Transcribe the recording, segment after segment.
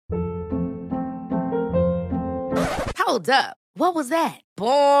Hold up. What was that?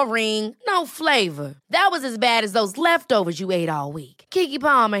 Boring. No flavor. That was as bad as those leftovers you ate all week. Keke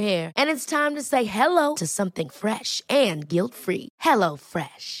Palmer here. And it's time to say hello to something fresh and guilt-free. Hello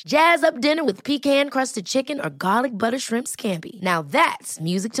Fresh. Jazz up dinner with pecan-crusted chicken or garlic butter shrimp scampi. Now that's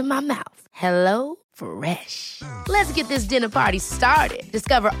music to my mouth. Hello Fresh. Let's get this dinner party started.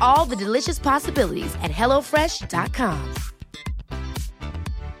 Discover all the delicious possibilities at hellofresh.com.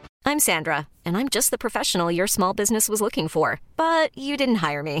 I'm Sandra, and I'm just the professional your small business was looking for. But you didn't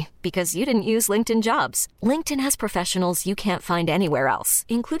hire me because you didn't use LinkedIn Jobs. LinkedIn has professionals you can't find anywhere else,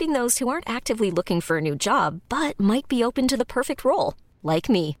 including those who aren't actively looking for a new job, but might be open to the perfect role, like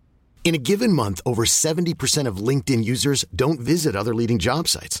me. In a given month, over 70% of LinkedIn users don't visit other leading job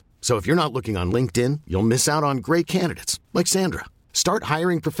sites. So if you're not looking on LinkedIn, you'll miss out on great candidates, like Sandra. Start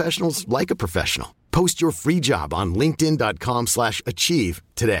hiring professionals like a professional. Post your free job on linkedin.com/achieve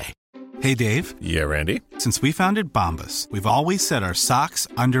today. Hey, Dave. Yeah, Randy. Since we founded Bombas, we've always said our socks,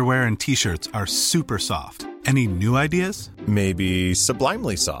 underwear, and T-shirts are super soft. Any new ideas? Maybe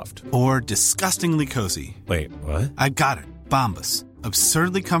sublimely soft. Or disgustingly cozy. Wait, what? I got it. Bombas.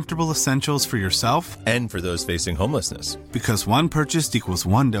 Absurdly comfortable essentials for yourself and for those facing homelessness. Because one purchased equals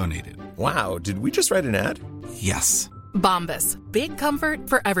one donated. Wow, did we just write an ad? Yes. Bombas. Big comfort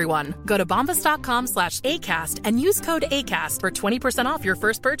for everyone. Go to bombas.com/ACAST and use code ACAST for 20% off your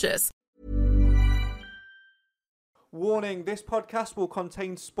first purchase. Warning, this podcast will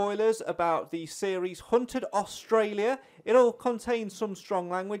contain spoilers about the series Hunted Australia. It'll contain some strong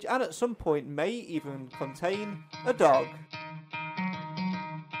language and at some point may even contain a dog.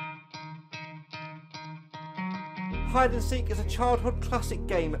 Hide and Seek is a childhood classic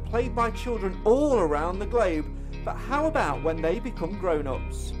game played by children all around the globe. But how about when they become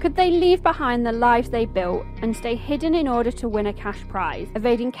grown-ups? Could they leave behind the lives they built and stay hidden in order to win a cash prize,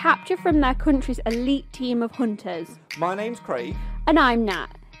 evading capture from their country's elite team of hunters? My name's Craig. And I'm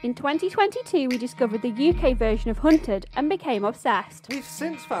Nat. In 2022, we discovered the UK version of Hunted and became obsessed. We've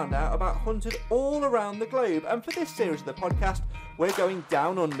since found out about Hunted all around the globe, and for this series of the podcast, we're going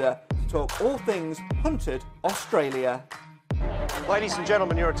down under to talk all things Hunted Australia. Ladies and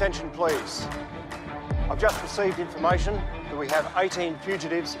gentlemen, your attention please. I've just received information that we have 18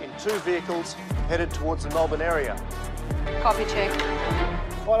 fugitives in 2 vehicles headed towards the Melbourne area. Copy check.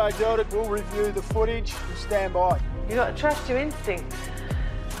 Fido Delta will review the footage and stand by. You got to trust your instincts.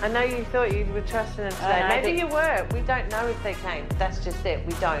 I know you thought you were trusting them today. Maybe you were. We don't know if they came. That's just it.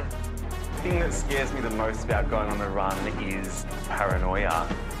 We don't. The thing that scares me the most about going on the run is paranoia.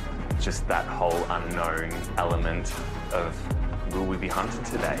 Just that whole unknown element of, will we be hunted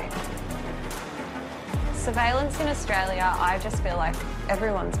today? Surveillance in Australia, I just feel like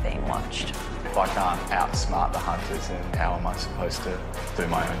everyone's being watched. If I can't outsmart the hunters, then how am I supposed to do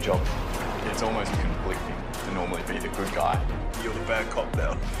my own job? It's almost conflicting to normally be the good guy. You're the bad cop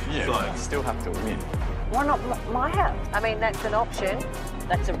now. Yeah, but I still have to win. Why not my house? I mean, that's an option.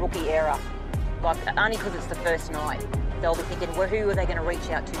 That's a rookie error. Like, only because it's the first night. They'll be thinking, well, who are they going to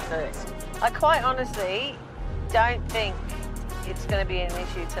reach out to first? I quite honestly don't think it's going to be an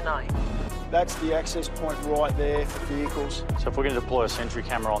issue tonight. That's the access point right there for vehicles. So if we're going to deploy a sentry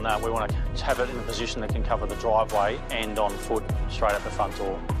camera on that, we want to have it in a position that can cover the driveway and on foot straight at the front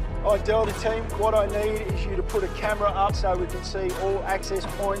door. All right, Delta team, what I need is you to put a camera up so we can see all access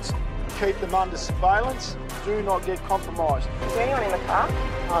points, keep them under surveillance, do not get compromised. Is there anyone in the car?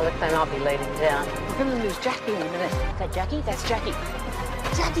 Oh, look, they might be leading down. We're going to lose Jackie in a minute. Is that Jackie? That's Jackie.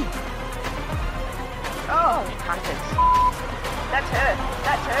 Jackie! Oh, hunters. That's her.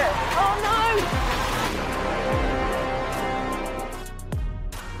 That's her. Oh, no!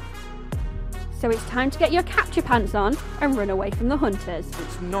 So it's time to get your capture pants on and run away from the hunters.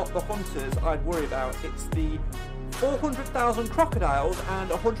 It's not the hunters I'd worry about. It's the 400,000 crocodiles and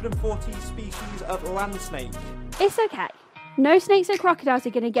 140 species of land snake. It's okay. No snakes or crocodiles are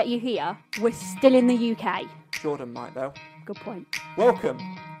going to get you here. We're still in the UK. Jordan might, though. Good point. Welcome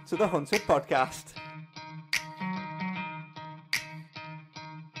to the Hunted Podcast.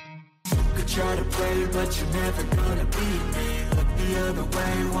 Try to play, but you're never gonna beat me. Look the other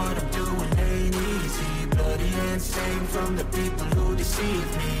way, what I'm doing ain't easy. Bloody hands sing from the people who deceive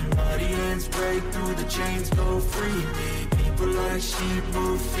me. Muddy hands break through the chains, go free me. People like sheep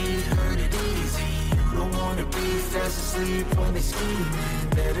move feet, hurt it easy. You don't wanna be fast asleep when they scheming.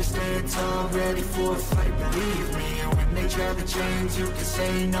 Better stand tall, ready for a fight, believe me. And when they try the chains, you can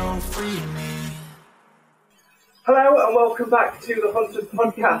say no, free me. Hello and welcome back to the Hunted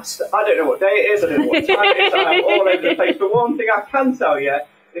Podcast. I don't know what day it is, I don't know what time it is, I'm all over the place, but one thing I can tell you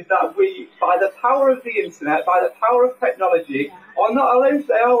is that we, by the power of the internet, by the power of technology, are not alone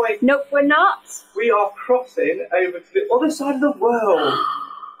today, are we? Nope, we're not. We are crossing over to the other side of the world.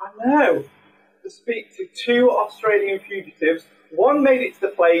 I know. To speak to two Australian fugitives. One made it to the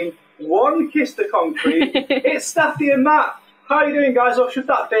plane, one kissed the concrete. It's Stathi and Matt. How are you doing, guys? Or should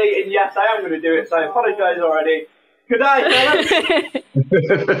that be? And yes, I am going to do it, so I apologise already. Good day, fellas.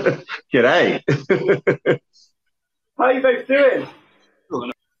 G'day. How are you both doing?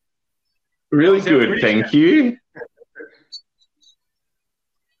 Really good, thank you.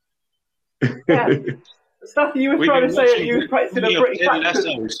 Yeah. Stathi, you were trying to say that you were practicing a British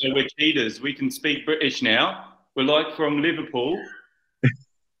accent. So we're cheaters. We can speak British now. We're like from Liverpool.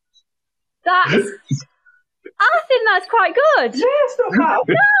 I think that's quite good. Yeah, it's not bad.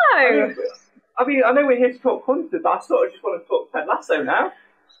 No. I mean, I know we're here to talk Hunter, but I sort of just want to talk Ted Lasso now.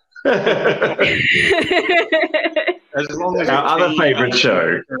 As long as our other favourite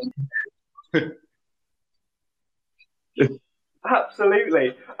show.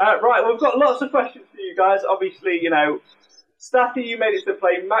 Absolutely. Right, we've got lots of questions for you guys. Obviously, you know, Stathi, you made it to the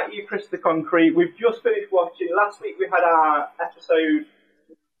play. Matt, you kissed the concrete. We've just finished watching. Last week we had our episode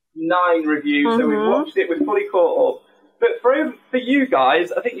 9 review, so we've watched it. We're fully caught up. But for you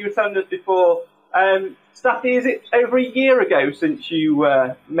guys, I think you were telling us before, Stathi, is it over a year ago since you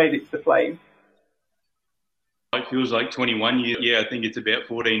made it to the plane? It feels like 21 years. Yeah, I think it's about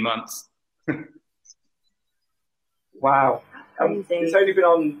 14 months. Wow. It's only been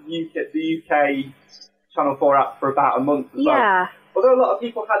on the UK Channel 4 app for about a month as well. Although a lot of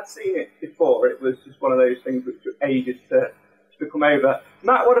people had seen it before, it was just one of those things which took ages to come over.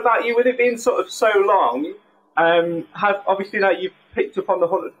 Matt, what about you? With it being sort of so long, obviously now you've picked up on the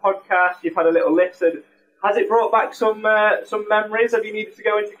Hunted podcast, you've had a little listen. Has it brought back some memories? Have you needed to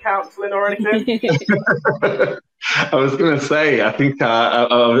go into counselling or anything? I was going to say, I think I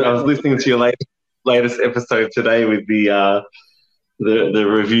was listening to your latest episode today with the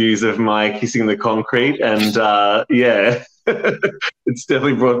reviews of my kissing the concrete, and yeah, it's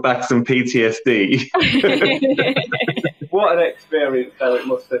definitely brought back some PTSD. What an experience, though, it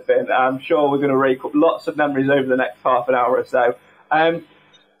must have been. I'm sure we're going to rake up lots of memories over the next half an hour or so.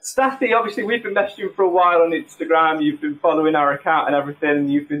 Stathi, obviously, we've been messaging for a while on Instagram. You've been following our account and everything, and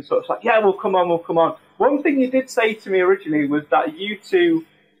you've been sort of like, yeah, we'll come on. One thing you did say to me originally was that you two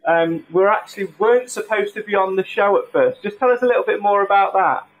weren't supposed to be on the show at first. Just tell us a little bit more about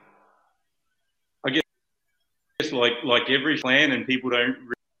that. I guess like every plan, and people don't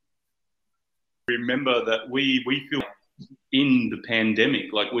remember that we feel in the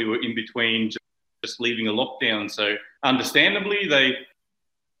pandemic, like we were in between just leaving a lockdown. So understandably,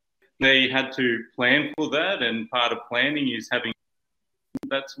 they had to plan for that, and part of planning is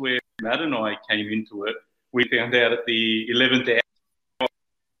that's where Matt and I came into it. We found out at the 11th hour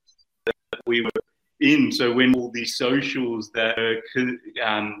that we were in. So when all these socials that are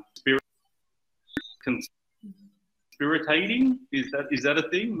conspirating, is that a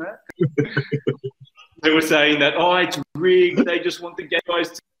thing, Matt? They were saying that, it's rigged, they just want the gay guys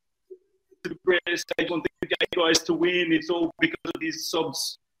to progress, they want the gay guys to win, it's all because of his sob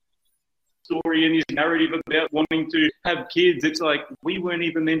story and his narrative about wanting to have kids. It's like, we weren't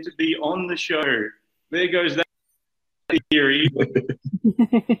even meant to be on the show. There goes that theory.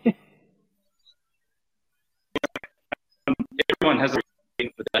 Everyone has a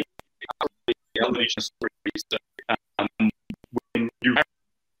reason for that television story. So, when you at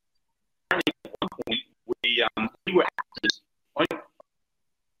one point, we were actors.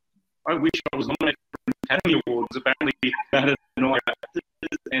 I wish I was nominated for Academy Awards. Apparently, that is not actors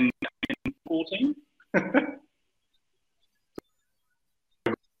and 14.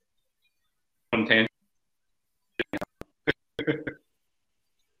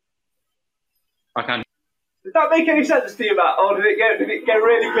 I can't. Does that make any sense to you, Matt? Or did it get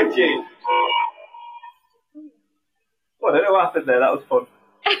really glitchy? Well, I don't know what happened there. That was fun.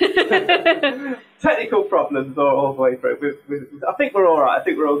 Technical problems all the way through. I think we're all right. I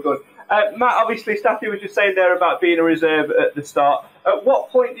think we're all good. Matt, obviously, Stathi was just saying there about being a reserve at the start. At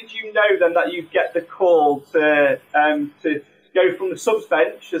what point did you know then that you'd get the call to go from the subs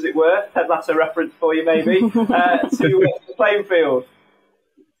bench, as it were, Ted Lasso reference for you maybe, to the playing field?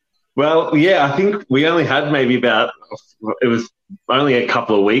 Well, yeah, I think we only had maybe it was only a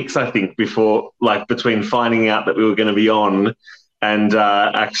couple of weeks, I think, between finding out that we were going to be on and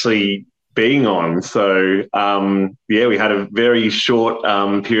actually being on. So, yeah, we had a very short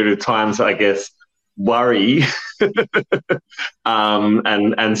period of time to, I guess, worry and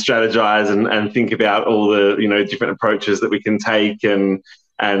strategize and think about all the, different approaches that we can take and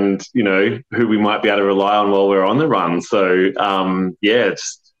who we might be able to rely on while we're on the run. So, yeah,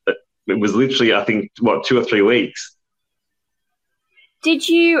 just it was literally, I think, 2 or 3 weeks. Did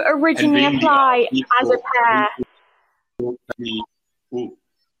you originally apply as a pair? We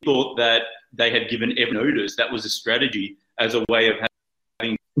thought that they had given every notice. That was a strategy as a way of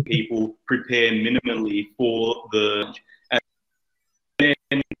having people prepare minimally for the. And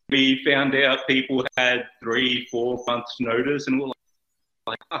then we found out people had 3-4 months notice, and we're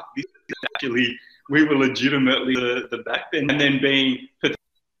like, oh, this is actually, we were legitimately the backbench. And then being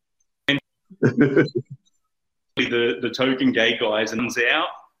the token gay guys and out,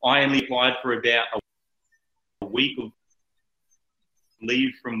 I only applied for about a week of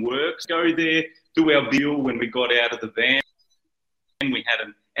leave from work, go there, do our bill. When we got out of the van, we had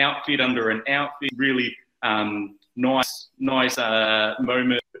an outfit under an outfit, really nice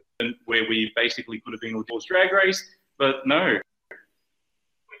moment where we basically could have been a horse drag race, but no,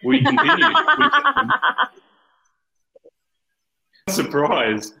 we continued.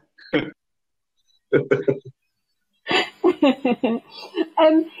 Surprise.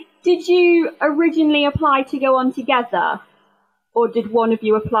 Did you originally apply to go on together, or did one of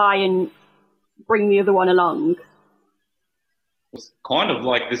you apply and bring the other one along? It's kind of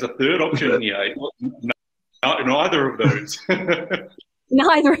like there's a third option here. Neither of those.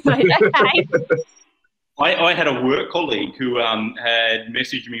 Neither of those, okay. I had a work colleague who had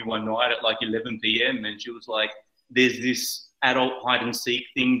messaged me one night at like 11 p.m. and she was like, there's this adult hide and seek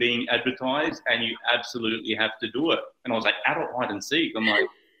thing being advertised and you absolutely have to do it. And I was like, adult hide and seek? I'm like,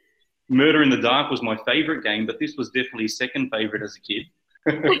 Murder in the Dark was my favorite game, but this was definitely second favorite as a kid.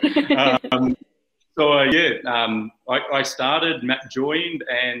 I started, Matt joined,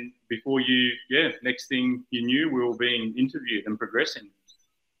 and before next thing you knew, we were being interviewed and progressing.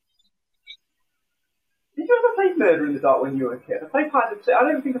 Did you ever play Murder in the Dark when you were a kid? I played hide and seek. I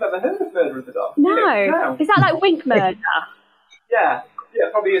don't think I've ever heard of Murder in the Dark. No. Is that like Wink Murder? Yeah,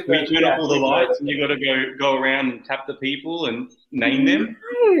 probably is. We turn off all the lights and you got to go around and tap the people and name them.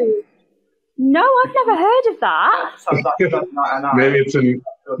 No, I've never heard of that. Maybe it's an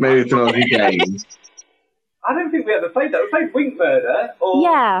Aussie game. I don't think we ever played that. We played Wink Murder.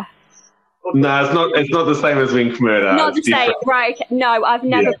 Yeah. No, it's not the same as Wink Murder. Not the same, right? Okay. No, I've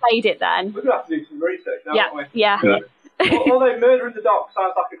never played it then. We're gonna have to do some research now, aren't we? Yeah. Although Murder in the Dark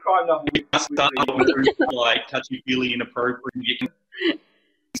sounds like a crime novel. Like touchy-feely, inappropriate. You can...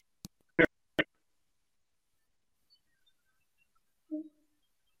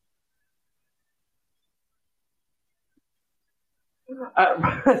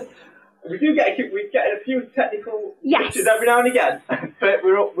 we get a few technical issues every now and again, but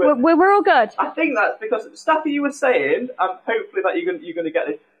we're all good. I think that's because Stathi, you were saying, hopefully that you're going to get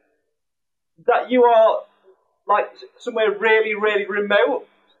this, that you are like somewhere really, really remote,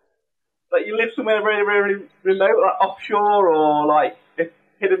 like you live somewhere really, really remote, like offshore or like a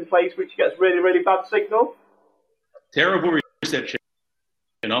hidden place which gets really, really bad signal. Terrible reception.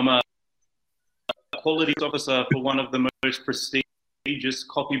 I'm a quality officer for one of the most prestigious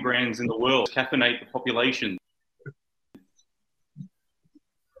coffee brands in the world. Caffeinate the population.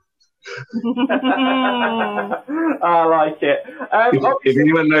 I like it. If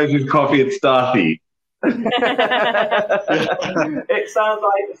anyone knows his coffee, it's Stathi. It sounds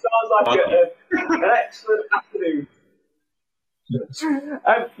like an excellent afternoon.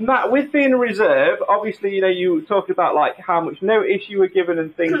 Matt, with being a reserve, obviously, you talked about like how much notice you were given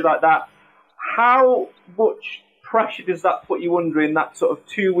and things like that. How much pressure does that put you under in that sort of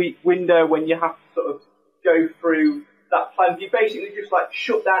 2-week window when you have to sort of go through that plan? Do you basically just like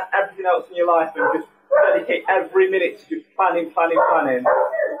shut down everything else in your life and just dedicate every minute to just planning?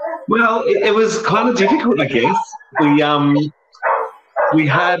 Well, it was kind of difficult, I guess. We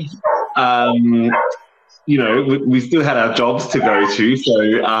had, we still had our jobs to go to. So,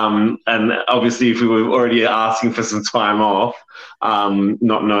 and obviously, if we were already asking for some time off,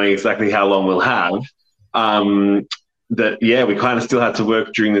 not knowing exactly how long we'll have, we kind of still had to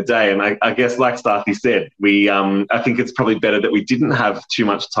work during the day. And I guess, like Stathi said, I think it's probably better that we didn't have too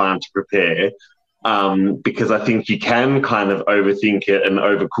much time to prepare. Because I think you can kind of overthink it and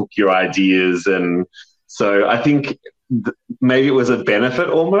overcook your ideas. And so I think maybe it was a benefit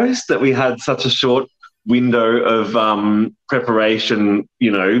almost that we had such a short window of preparation,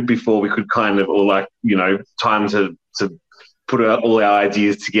 before we could kind of, time to put all our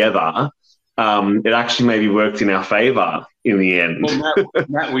ideas together. It actually maybe worked in our favour in the end. Well,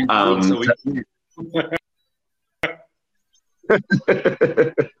 Matt, we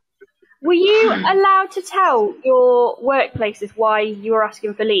Were you allowed to tell your workplaces why you were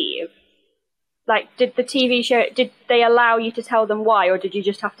asking for leave? Like, did the TV show, did they allow you to tell them why, or did you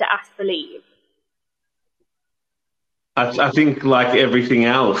just have to ask for leave? I think, like everything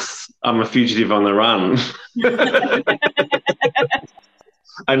else, I'm a fugitive on the run.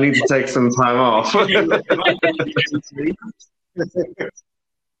 I need to take some time off. I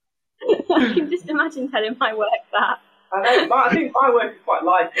can just imagine telling my work that. I know. I think my work is quite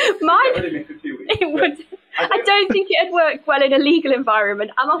light. Mine, get rid of me for 2 weeks. It would. I don't think it'd work well in a legal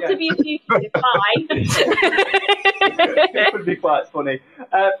environment. I'm off to be a fugitive. Bye. It would be quite funny.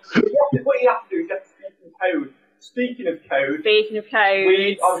 What you have to do is you have to speak in code. Speaking of code,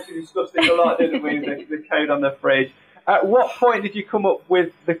 we obviously discussed this a lot, didn't we? The code on the fridge. At what point did you come up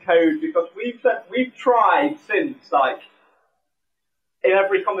with the code? Because we've tried since, like, in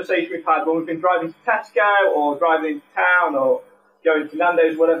every conversation we've had when we've been driving to Tesco or driving into town or going to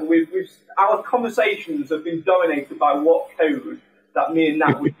Nando's, whatever, our conversations have been dominated by what code that me and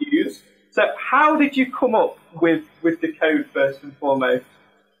Nat would use. So how did you come up with the code first and foremost?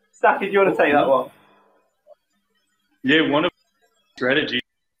 Stathi, do you want to take that one? Yeah, one of the strategies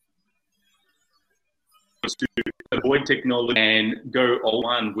was to avoid technology and go all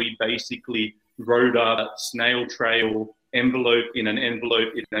one. We basically wrote up a snail trail envelope in an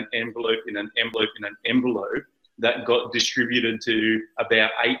envelope in an envelope in an envelope in an envelope that got distributed to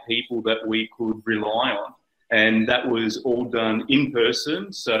about 8 people that we could rely on. And that was all done in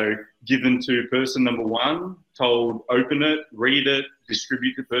person. So given to person number 1, told open it, read it,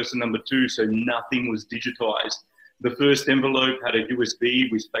 distribute to person number 2. So nothing was digitized. The first envelope had a USB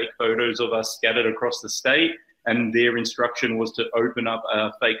with fake photos of us scattered across the state. And their instruction was to open up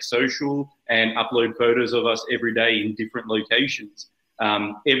a fake social and upload photos of us every day in different locations.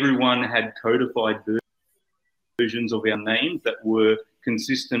 Everyone had codified versions of our names that were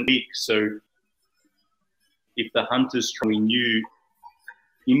consistent. So if the hunters we knew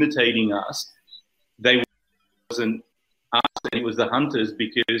imitating us, they wasn't us, and it was the hunters,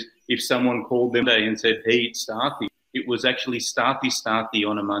 because if someone called them today and said, hey, it's Stathi, it was actually Stathi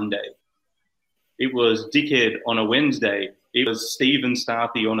on a Monday. It was Dickhead on a Wednesday. It was Stephen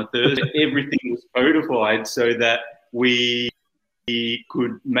Stathi on a Thursday. Everything was codified so that we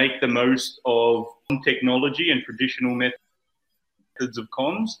could make the most of technology and traditional methods of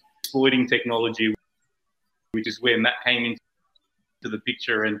comms, exploiting technology, which is where Matt came into the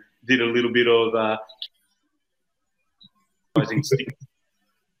picture and did a little bit of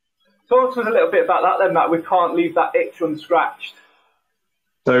Talk to us a little bit about that then, Matt. We can't leave that itch unscratched.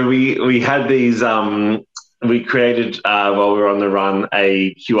 So we had these, we created, while we were on the run,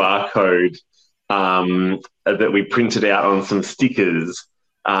 a QR code that we printed out on some stickers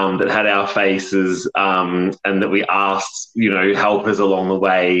that had our faces, and that we asked, helpers along the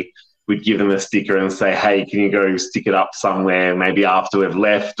way. We'd give them a sticker and say, hey, can you go stick it up somewhere, maybe after we've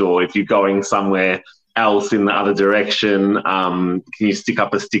left, or if you're going somewhere else in the other direction, can you stick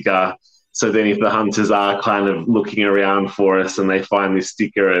up a sticker? So then if the hunters are kind of looking around for us and they find this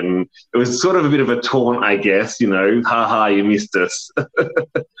sticker, and it was sort of a bit of a taunt, I guess, ha, you missed us,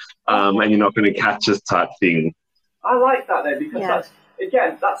 and you're not going to catch us type thing. I like that though, because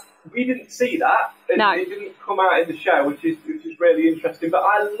we didn't see that, and it didn't come out in the show, which is really interesting. But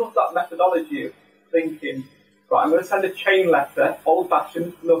I love that methodology of thinking, right, I'm going to send a chain letter,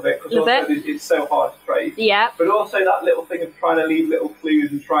 old-fashioned, love it, because it's so hard to trace. Yeah. But also that little thing of trying to leave little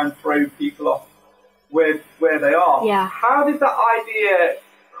clues and try and throw people off where they are. Yeah. How did that idea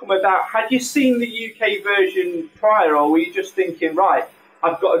come about? Had you seen the UK version prior, or were you just thinking, right,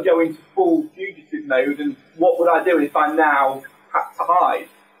 I've got to go into full fugitive mode, and what would I do if I now had to hide?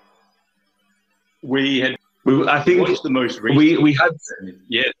 I think watched the most recent. We had,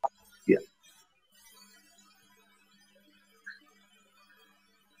 yeah.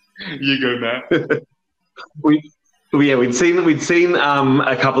 You go, Matt. We'd seen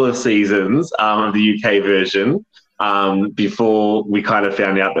a couple of seasons of the UK version before we kind of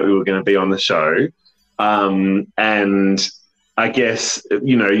found out that we were going to be on the show, and I guess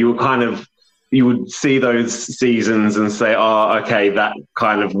you would see those seasons and say, oh, okay, that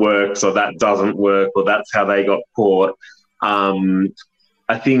kind of works, or that doesn't work, or that's how they got caught.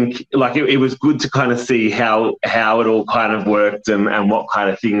 I think it was good to kind of see how it all kind of worked and what kind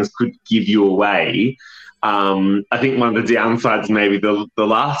of things could give you away. I think one of the downsides, maybe the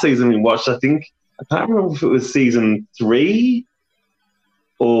last season we watched, I can't remember if it was season 3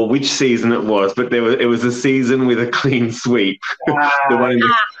 or which season it was, but it was a season with a clean sweep.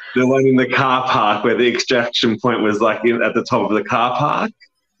 The one in the car park where the extraction point was at the top of the car park.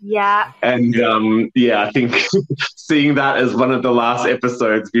 Yeah. And I think seeing that as one of the last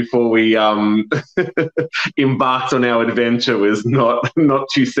episodes before we embarked on our adventure was not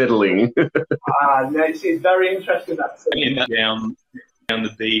too settling. No, it's very interesting that scene. Down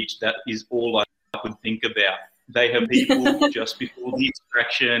the beach, that is all I could think about. they have people just before the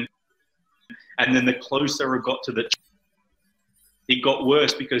extraction. And then the closer I got to it got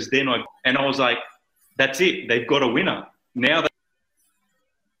worse, because then I was like, that's it. They've got a winner. Now they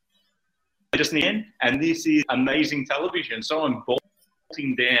just need, and this is amazing television. So I'm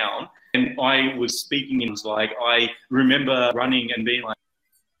bolting down, and I was speaking in like, I remember running and being like,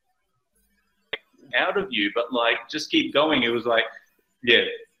 out of you, but like, just keep going. It was like, yeah,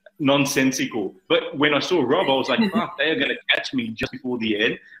 nonsensical. But when I saw Rob, I was like, fuck, they are going to catch me just before the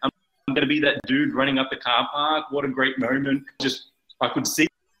end. I'm going to be that dude running up the car park. What a great moment. I could see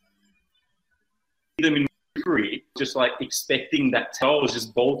them in free, just like expecting that. I was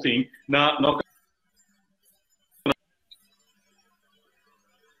just bolting. Nah, not.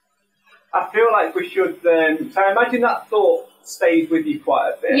 I feel like we should. So I imagine that thought stays with you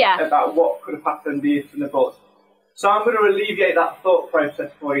quite a bit about what could have happened, the ifs and the buts. So I'm going to alleviate that thought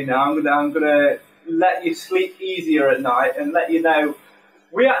process for you now. I'm going to let you sleep easier at night and let you know.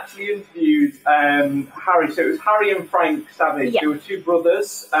 We actually interviewed Harry. So it was Harry and Frank Savage. They were two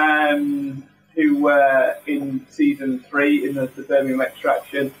brothers who were in season 3 in the Birmingham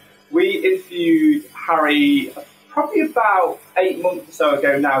Extraction. We interviewed Harry probably about 8 months or so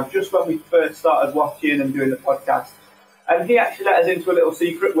ago now, just when we first started watching and doing the podcast. And he actually let us into a little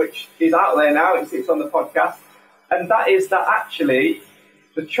secret, which is out there now. It's on the podcast. And that is that actually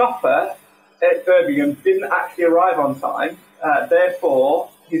the chopper at Birmingham didn't actually arrive on time. Therefore,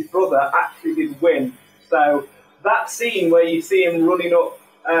 his brother actually did win. So that scene where you see him running up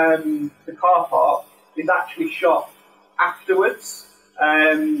the car park is actually shot afterwards.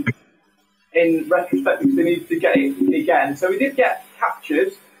 In retrospect, because they needed to get it again. So he did get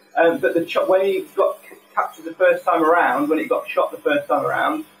captured, but when he got captured the first time around, when he got shot the first time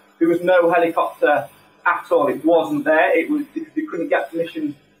around, there was no helicopter at all. It wasn't there. It was because they couldn't get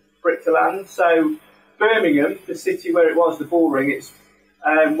permission for it to land. So Birmingham, the city where it was, the bull ring, it's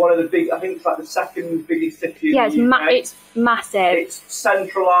one of the big. I think it's like the second biggest city. Yeah, in the UK. It's massive. It's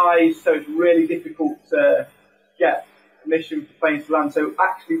centralised, so it's really difficult to get permission for planes to land. So it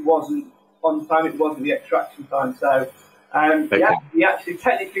actually wasn't on time. It wasn't the extraction time. So he actually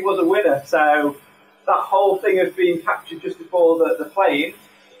technically was a winner. So that whole thing of being captured just before the plane.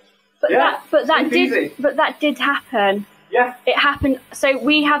 But that did happen. Yeah, it happened. So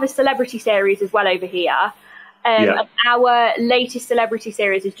we have a celebrity series as well over here. And our latest celebrity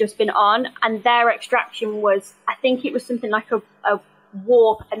series has just been on, and their extraction was, I think it was something like an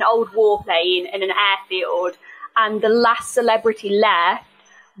old warplane in an airfield, and the last celebrity left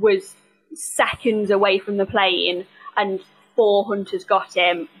was seconds away from the plane, and 4 hunters got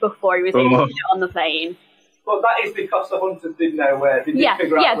him before he was able to get on the plane. Well, that is because the hunters didn't know where.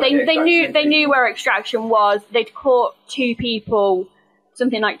 They knew where extraction was. They'd caught 2 people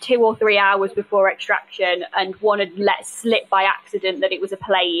something like 2 or 3 hours before extraction, and one had let slip by accident that it was a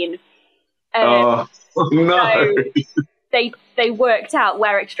plane. No! So they worked out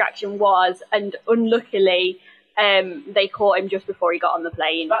where extraction was, and unluckily, they caught him just before he got on the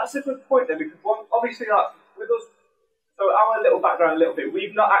plane. That's a good point, though, because obviously, like with us. So our little background a little bit,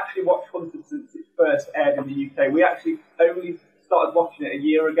 we've not actually watched Hunted since it first aired in the UK. We actually only started watching it a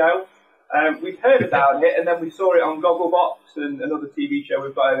year ago. We'd heard about it, and then we saw it on Gogglebox and another TV show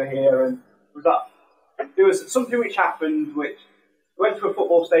we've got over here. And there was something which happened, which went to a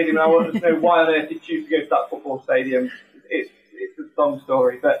football stadium, and I wanted to know why on earth did you choose to go to that football stadium. It's a long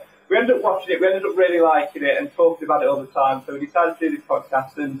story, but we ended up watching it. We ended up really liking it and talking about it all the time. So we decided to do this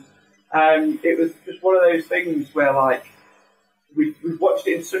podcast, and it was just one of those things where, like, we've watched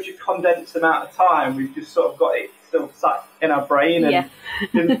it in such a condensed amount of time. We've just sort of got it still sat in our brain and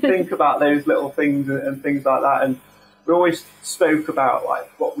didn't think about those little things and things like that. And we always spoke about like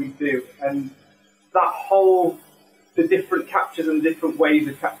what we do and that the different captures and different ways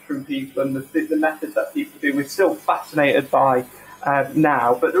of capturing people and the methods that people do. We're still fascinated by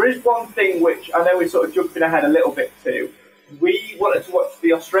now. But there is one thing which I know we're sort of jumping ahead a little bit to. We wanted to watch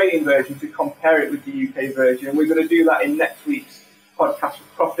the Australian version to compare it with the UK version, and we're going to do that in next week's podcast.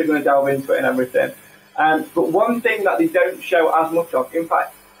 We're probably going to delve into it and everything. But one thing that they don't show as much of, in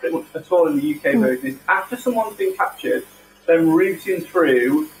fact, pretty much at all in the UK version, is after someone's been captured, them rooting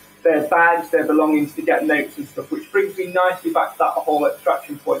through their bags, their belongings to get notes and stuff, which brings me nicely back to that whole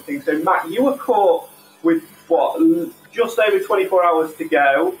extraction point thing. So, Matt, you were caught with, just over 24 hours to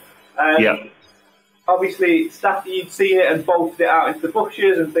go. Obviously, Stathi, you'd seen it and bolted it out into the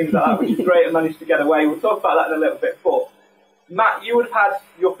bushes and things like that, which is great, and managed to get away. We'll talk about that in a little bit. But, Matt, you would have had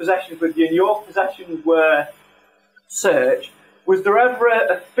your possessions with you, and your possessions were searched. Was there ever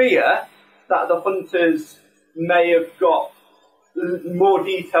a fear that the hunters may have got more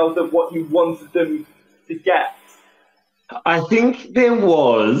details of what you wanted them to get I think there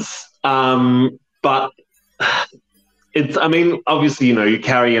was, but it's, I mean, obviously, you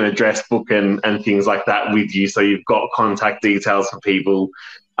carry an address book and things like that with you. So you've got contact details for people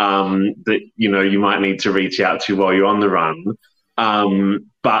that, you might need to reach out to while you're on the run.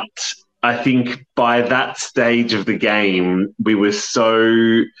 But I think by that stage of the game, we were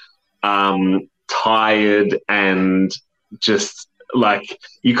so tired and just like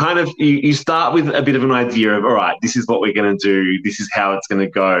you start with a bit of an idea of, all right, this is what we're going to do. This is how it's going to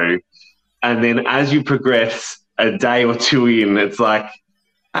go. And then as you progress a day or two in, it's like,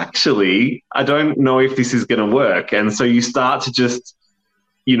 actually, I don't know if this is going to work. And so you start to just,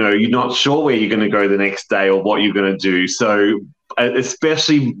 you're not sure where you're going to go the next day or what you're going to do. So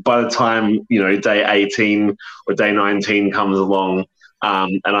especially by the time, day 18 or day 19 comes along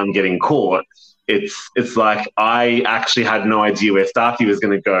and I'm getting caught, it's like I actually had no idea where Stathi was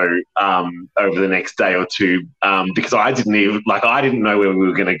going to go over the next day or two because I didn't know where we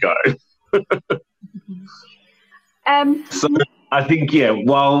were going to go. So I think,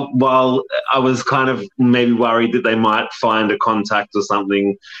 while I was kind of maybe worried that they might find a contact or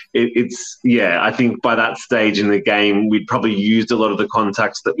something, I think by that stage in the game, we'd probably used a lot of the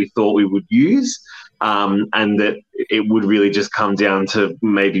contacts that we thought we would use, and that it would really just come down to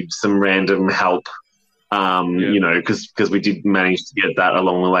maybe some random help, because we did manage to get that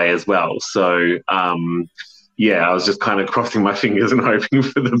along the way as well. So, I was just kind of crossing my fingers and hoping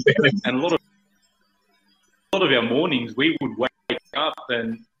for the best. And a lot of our mornings, we would wake up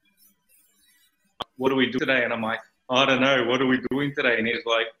and, what do we do today? And I'm like, I don't know. What are we doing today? And he's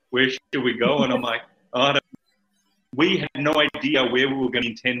like, where should we go? And I'm like, I don't know. We had no idea where we were going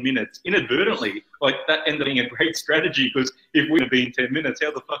in 10 minutes. Inadvertently, like that ended up being a great strategy because if we'd have been 10 minutes,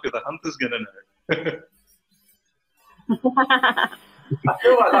 how the fuck are the hunters going to know? I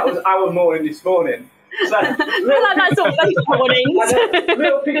feel like that was our morning this morning. So, I feel like that's all those mornings. A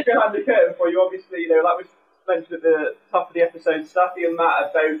little peek behind the curtain for you. Obviously, like we mentioned at the top of the episode, Stathi and Matt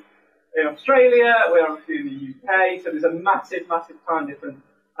are both in Australia. We're obviously in the UK, so there's a massive, massive time difference.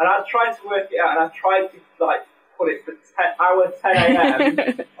 And I tried to work it out, and I tried to put it for 10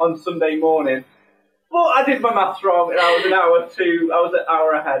 a.m. on Sunday morning. But I did my maths wrong, and I was an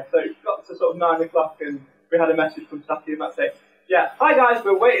hour ahead. So it got to sort of 9 o'clock, and we had a message from Stathi and Matt saying, "Yeah, hi guys,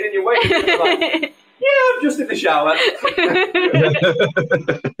 we're waiting in your waiting room." Like, yeah, I'm just in the shower.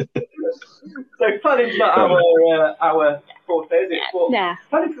 So planning's not our forte, is it? But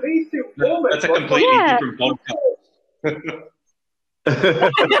planning for these two almost. That's a completely different podcast.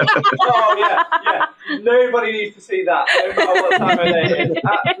 Oh yeah. Nobody needs to see that. No matter what time of day it is.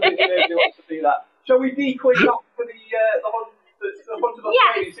 Absolutely nobody wants to see that. Shall we decoy back for the hunt of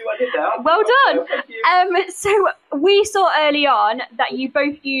Australia? See what I did there? Well done. Thank you. So we saw early on that you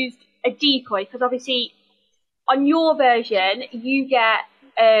both used a decoy because obviously on your version you get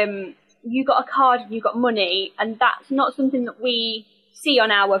you got a card and you got money, and that's not something that we see on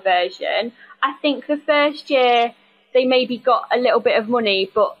our version. I think the first year they maybe got a little bit of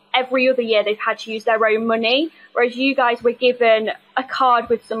money, but every other year they've had to use their own money, whereas you guys were given a card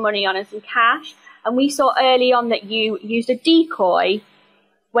with some money on and some cash. And we saw early on that you used a decoy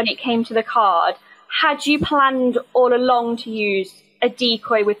when it came to the card. Had you planned all along to use a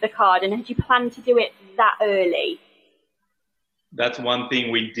decoy with the card, and had you planned to do it that early? That's one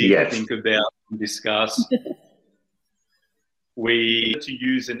thing we did think about and discuss. We to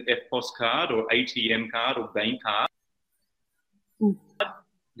use an FPOS card or ATM card or bank card.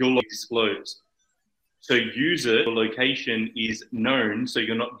 You're disclosed. So use it, your location is known, so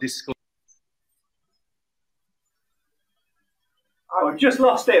you're not disclosed. Oh, I've just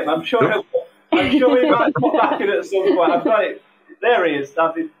lost him. I'm sure he might come back in at some point. I've got it. There he is.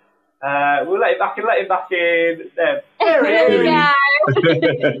 We'll let him back in. There he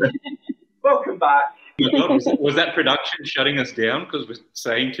is. Welcome back. Was that production shutting us down because we're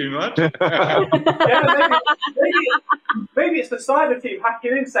saying too much? Yeah, maybe it's the cyber team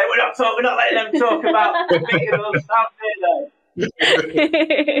hacking in saying we're not letting them talk about beating us out there.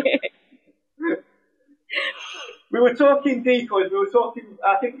 We were talking decoys.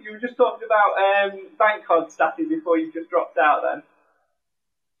 I think you were just talking about bank cards, Stathi, before you just dropped out then.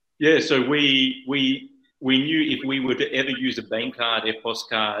 Yeah, so we knew if we were to ever use a bank card, FPOS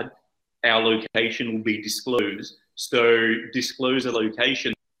card, our location will be disclosed. So disclose a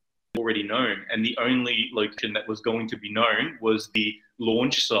location already known. And the only location that was going to be known was the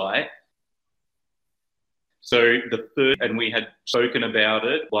launch site. So the third, and we had spoken about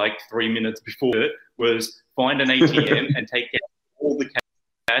it like 3 minutes before it, was find an ATM and take out all the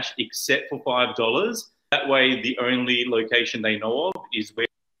cash except for $5. That way, the only location they know of is where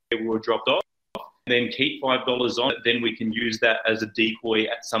we were dropped off. And then keep $5 on it. Then we can use that as a decoy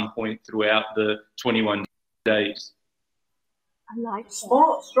at some point throughout the 21 days. I like that.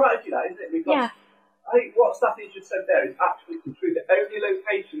 Smart strategy, that, isn't it? Because I think what Stathi just said there is absolutely true. The only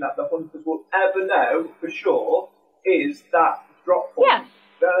location that the hunters will ever know for sure is that drop point.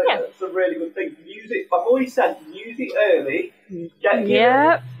 That's a really good thing. Use it. I've always said use it early. Get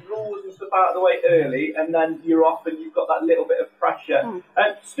your rules and stuff out of the way early, and then you're off, and you've got that little bit of pressure.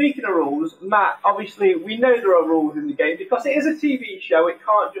 Speaking of rules, Matt, obviously we know there are rules in the game because it is a TV show. It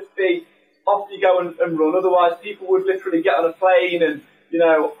can't just be off you go and run. Otherwise, people would literally get on a plane and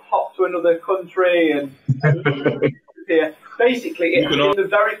hop to another country and here. Basically, in the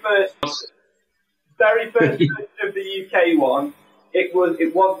very first version of the UK one, there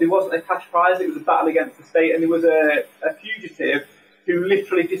wasn't a cash prize. It was a battle against the state, and there was a fugitive who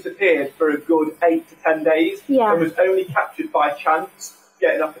literally disappeared for a good 8 to 10 days and was only captured by chance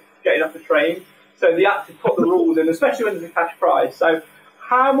getting off the train. So they had to put the rules in, especially when there's a cash prize. So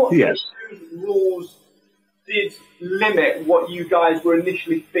how much of those rules did limit what you guys were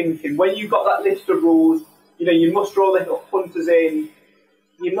initially thinking? When you got that list of rules, you must draw the hunters in,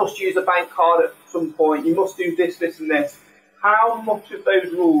 you must use a bank card at some point, you must do this, this and this. How much of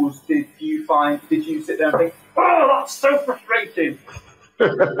those rules did you sit there and think, oh, that's so frustrating?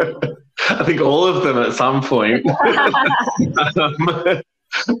 I think all of them at some point.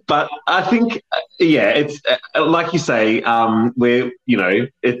 But I think, it's like you say, we're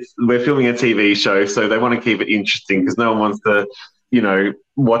filming a TV show, so they want to keep it interesting because no one wants to,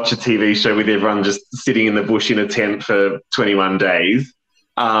 watch a TV show with everyone just sitting in the bush in a tent for 21 days.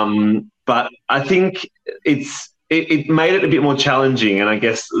 But I think it made it a bit more challenging, and I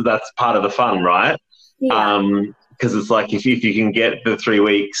guess that's part of the fun, right? Because it's like if you can get the 3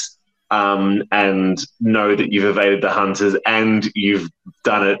 weeks and know that you've evaded the hunters and you've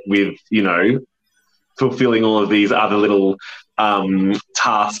done it with, fulfilling all of these other little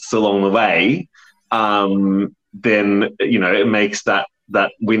tasks along the way, then, it makes that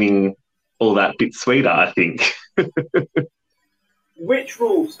winning all that bit sweeter, I think. Which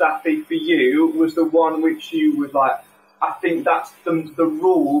rule, Stathi, for you was the one which you was like, I think that's the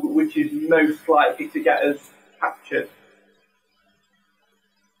rule which is most likely to get us captured?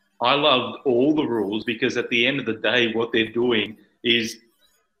 I loved all the rules because at the end of the day, what they're doing is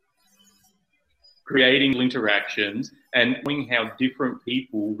creating interactions and knowing how different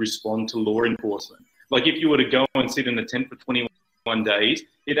people respond to law enforcement. Like if you were to go and sit in a tent for 21 days,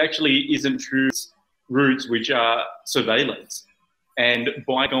 it actually isn't true routes which are surveillance. And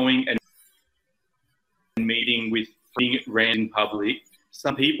by going and meeting with random public,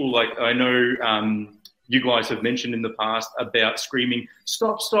 some people, like I know you guys have mentioned in the past about screaming,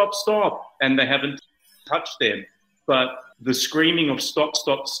 stop, stop, stop, and they haven't touched them. But the screaming of stop,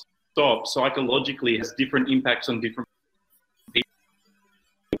 stop, stop psychologically has different impacts on different people.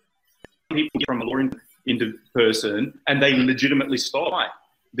 People get from a law into person and they legitimately stop.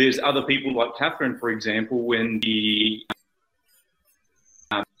 There's other people like Catherine, for example, when the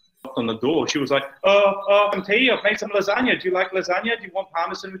on the door, she was like, I'm tea, I've made some lasagna. Do you like lasagna? Do you want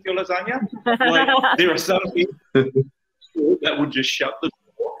parmesan with your lasagna? Like, there are some people that would just shut the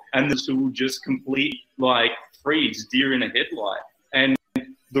door and this will just complete freeze, deer in a headlight. And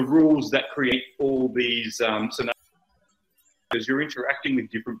the rules that create all these scenarios, you're interacting with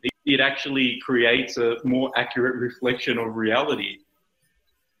different people, it actually creates a more accurate reflection of reality.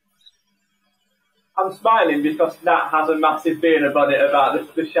 I'm smiling because Nat has a massive being about it,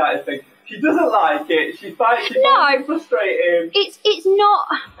 about the shouting thing. She doesn't like it. She finds it frustrating. It's not.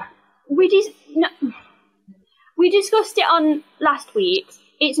 We discussed it on last week.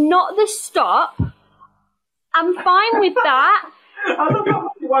 It's not the stop. I'm fine with that. I don't know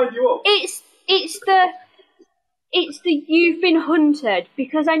how to wind you up. It's the you've been hunted,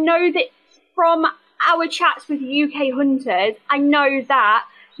 because I know that from our chats with UK hunters, I know that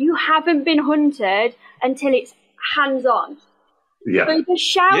you haven't been hunted until it's hands-on. Yeah. So the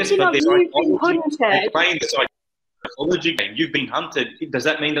shouting of you've been hunted... They're playing the psychology game. You've been hunted. Does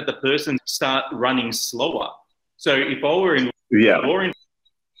that mean that the person start running slower? So if I were in law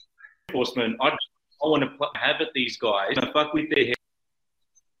enforcement, I want to have at these guys, fuck with their head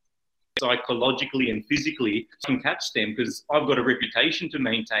psychologically and physically, I can catch them because I've got a reputation to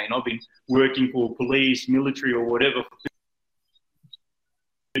maintain. I've been working for police, military or whatever for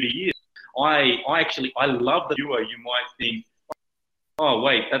 30 years. I love the viewer. You might think, oh,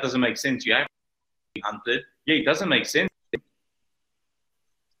 wait, that doesn't make sense. You have to be hunted. Yeah, it doesn't make sense.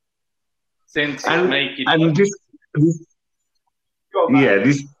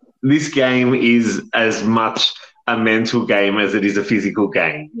 This game is as much a mental game as it is a physical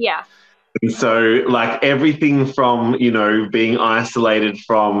game. Yeah. And so, like, everything from, you know, being isolated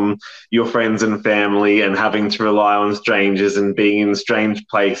from your friends and family and having to rely on strangers and being in strange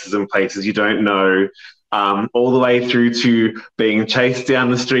places and places you don't know, all the way through to being chased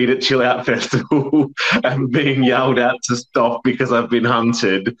down the street at Chill Out Festival and being yelled at to stop because I've been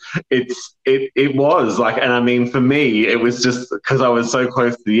hunted. It was like, and I mean, for me, it was just because I was so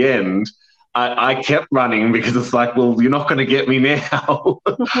close to the end. I kept running because it's like, well, you're not going to get me now.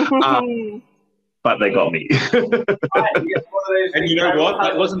 But they got me. And you know what?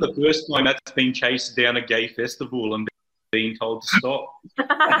 That wasn't the first time that's been chased down a gay festival and being told to stop.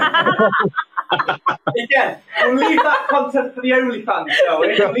 Again, we'll leave that content for the OnlyFans, shall we?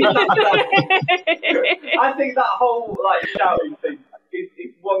 Leave that I think that whole like shouting thing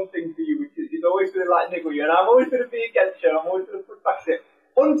is one thing for you, which is always going to like niggle you, and I'm always going to be against you, and I'm always going to push back at it.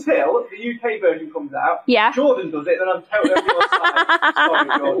 Until the UK version comes out, Jordan does it, then I'm totally on your side. Sorry,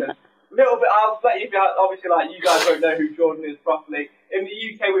 Jordan. Little bit, I'll let you be, obviously, like, you guys won't know who Jordan is properly. In the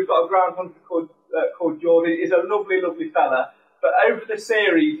UK, we've got a ground hunter called Jordan. He's a lovely, lovely fella. But over the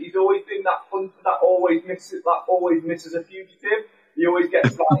series, he's always been that hunter that always misses a fugitive. He always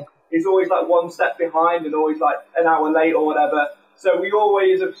gets, like, he's always, like, one step behind and always, like, an hour late or whatever. So we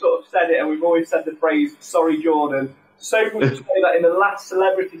always have sort of said it, and we've always said the phrase, sorry, Jordan. So much so that in the last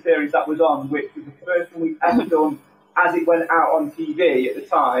celebrity series that was on, which was the first one we've ever done as it went out on TV at the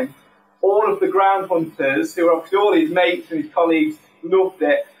time, all of the ground hunters, who were obviously all his mates and his colleagues, loved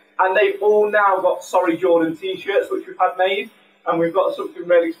it. And they've all now got Sorry Jordan t-shirts, which we've had made. And we've got something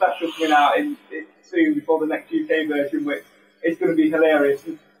really special coming out soon before the next UK version, which is going to be hilarious.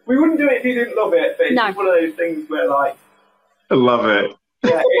 And we wouldn't do it if you didn't love it, but it's one of those things where, like... I love it.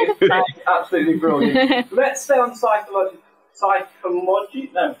 Yeah, it's absolutely brilliant. Let's stay on psychology.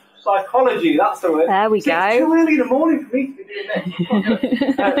 That's the word. There we go. It's too early in the morning for me to be doing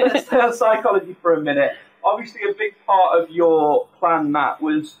this. Let's stay on psychology for a minute. Obviously, a big part of your plan, Matt,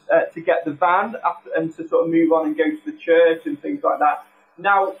 was to get the van and to sort of move on and go to the church and things like that.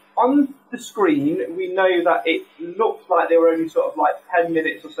 Now, on the screen, we know that it looked like they were only sort of like 10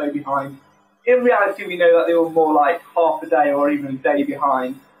 minutes or so behind. In reality, we know that they were more like half a day or even a day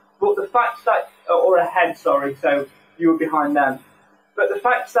behind. But the fact that, or ahead, sorry, so you were behind them. But the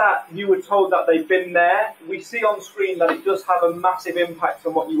fact that you were told that they've been there, we see on screen that it does have a massive impact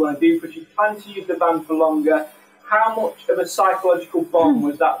on what you want to do, because you plan to use the van for longer. How much of a psychological bomb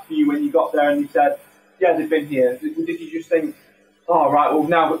was that for you when you got there and you said, yeah, they've been here? Did you just think, oh, right, well,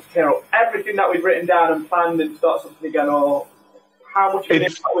 now we've got to clear up everything that we've written down and planned and start something again? Or how much of an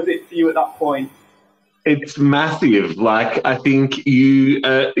impact was it for you at that point? It's massive. Like, I think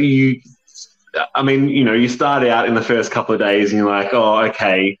I mean, you know, you start out in the first couple of days and you're like, oh,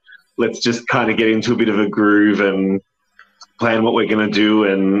 okay, let's just kind of get into a bit of a groove and plan what we're going to do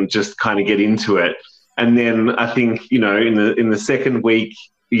and just kind of get into it. And then I think, you know, in the second week,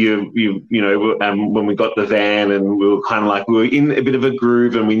 you know, when we got the van and we were kind of like, we were in a bit of a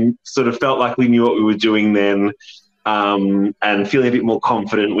groove and we sort of felt like we knew what we were doing then, and feeling a bit more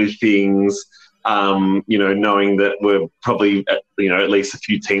confident with things. You know, knowing that we're probably, you know, at least a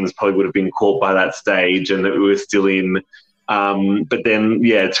few teams probably would have been caught by that stage and that we were still in. But then,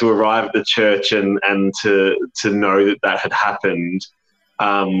 yeah, to arrive at the church and to know that had happened,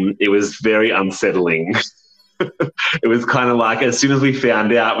 it was very unsettling. It was kind of like, as soon as we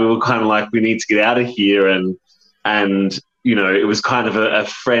found out, we were kind of like, we need to get out of here. And you know, it was kind of a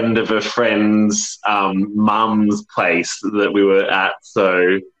friend of a friend's mum's place that we were at.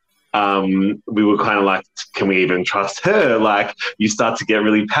 So we were kind of like, can we even trust her? Like, you start to get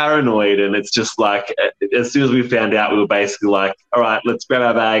really paranoid, and it's just like, as soon as we found out, we were basically like, all right, let's grab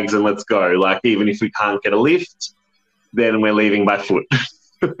our bags and let's go. Like, even if we can't get a lift, then we're leaving by foot.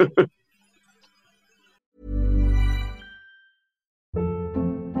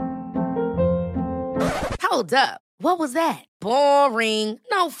 Hold up. What was that? Boring.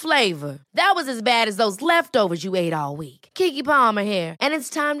 No flavor. That was as bad as those leftovers you ate all week. Keke Palmer here, and it's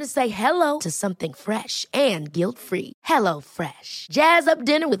time to say hello to something fresh and guilt-free. Hello Fresh. Jazz up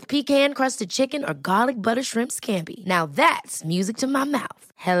dinner with pecan-crusted chicken or garlic butter shrimp scampi. Now that's music to my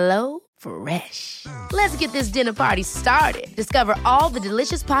mouth. Hello Fresh. Let's get this dinner party started. Discover all the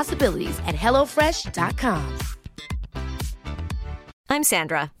delicious possibilities at HelloFresh.com. I'm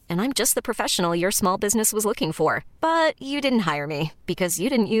Sandra, and I'm just the professional your small business was looking for. But you didn't hire me because you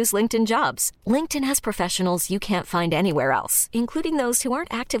didn't use LinkedIn Jobs. LinkedIn has professionals you can't find anywhere else, including those who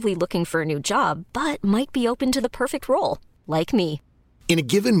aren't actively looking for a new job, but might be open to the perfect role, like me. In a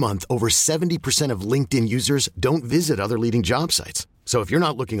given month, over 70% of LinkedIn users don't visit other leading job sites. So if you're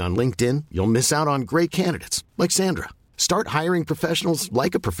not looking on LinkedIn, you'll miss out on great candidates like Sandra. Start hiring professionals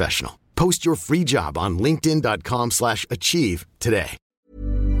like a professional. Post your free job on linkedin.com/achieve today.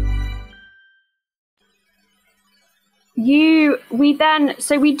 We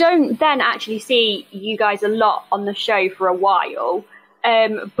don't then actually see you guys a lot on the show for a while.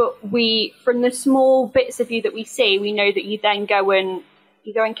 But from the small bits of you that we see, we know that you then go and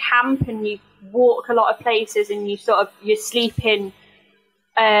camp and you walk a lot of places and you're sleeping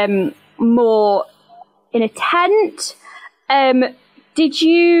more in a tent.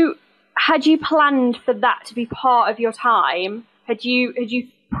 Had you planned for that to be part of your time? Had you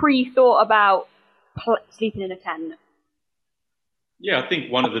pre-thought about sleeping in a tent? Yeah, I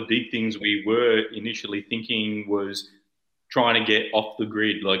think one of the big things we were initially thinking was trying to get off the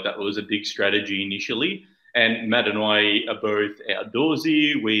grid. Like, that was a big strategy initially. And Matt and I are both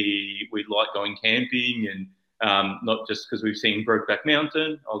outdoorsy. We like going camping, and not just because we've seen Brokeback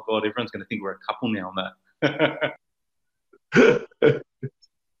Mountain. Oh God, everyone's going to think we're a couple now, Matt.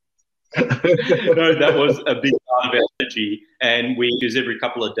 No, that was a big part of our strategy, and we use every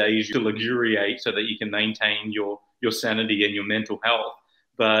couple of days to luxuriate so that you can maintain your sanity and your mental health.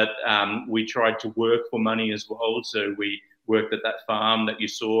 But we tried to work for money as well, so we worked at that farm that you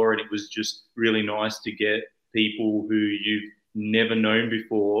saw, and it was just really nice to get people who you've never known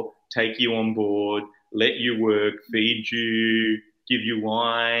before take you on board, let you work, feed you, give you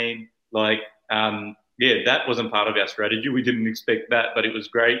wine, yeah, that wasn't part of our strategy. We didn't expect that, but it was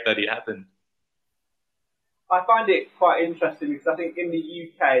great that it happened. I find it quite interesting because I think in the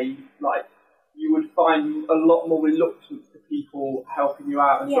UK, you would find a lot more reluctance to people helping you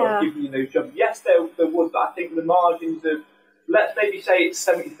out and sort of giving you those jobs. Yes, there would, but I think the margins of, let's maybe say it's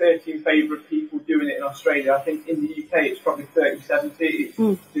 70-30 in favour of people doing it in Australia. I think in the UK it's probably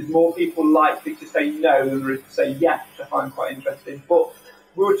 30-70. There's more people likely to say no than there is to say yes, which I find quite interesting. But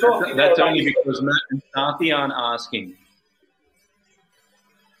we were talking. That's only because Matt and Stathi aren't asking.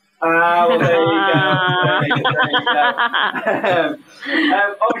 Well, there you go.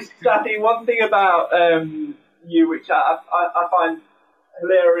 Obviously, Stathi, one thing about you, which I find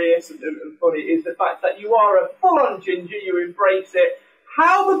hilarious and funny, is the fact that you are a full-on ginger. You embrace it.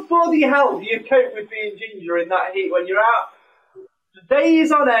 How the bloody hell do you cope with being ginger in that heat when you're out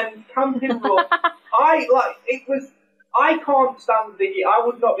days on end camping? I can't stand the heat. I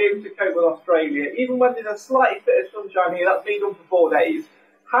would not be able to cope with Australia. Even when there's a slight bit of sunshine here, that's been done for 4 days.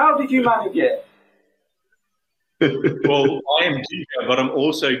 How did you manage it? Well, I am ginger, but I'm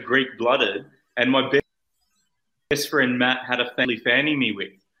also Greek-blooded, and my best friend Matt had a family fanning me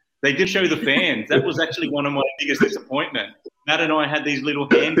with. They did show the fans. That was actually one of my biggest disappointments. Matt and I had these little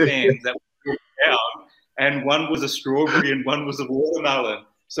hand fans that were down, and one was a strawberry and one was a watermelon.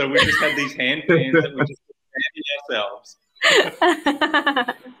 So we just had these hand fans that we just ourselves.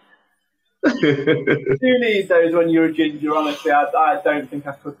 You need those when you're a ginger. Honestly, I don't think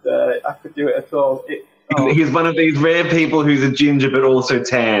I could do it at all. He's one of these rare people who's a ginger but also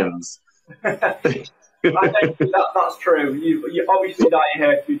tans. I don't think that's true. You obviously dye your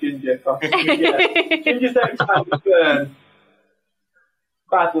hair to be ginger. Gingers don't stand to burn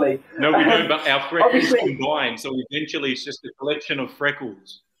badly. No, we don't. But our freckles combine, so eventually it's just a collection of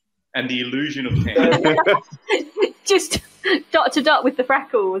freckles and the illusion of tan. Just dot to dot with the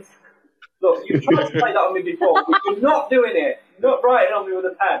freckles. Look, you've tried to play that on me before, but you're not doing it. You're not writing on me with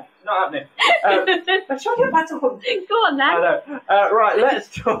a pen. It's not happening. Let's try to get better on. Go on then. I know. Right, let's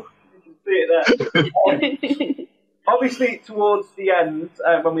talk. You can see it there. Obviously, towards the end,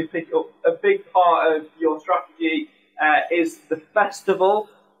 when we pick up, a big part of your strategy is the festival.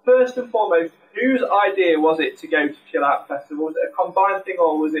 First and foremost, whose idea was it to go to Chill Out Festival? Was it a combined thing,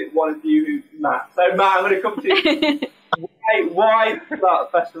 or was it one of you, Matt? So, Matt, I'm going to come to you. Why Chill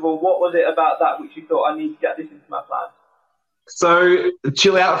Out Festival? What was it about that which you thought, I need to get this into my plan? So,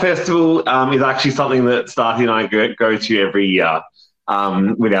 Chill Out Festival is actually something that Stathi and I go to every year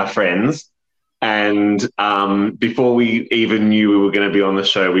with our friends. And before we even knew we were going to be on the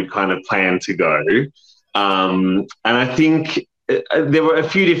show, we kind of planned to go. And I think there were a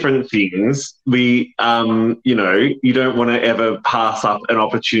few different things. We, you don't want to ever pass up an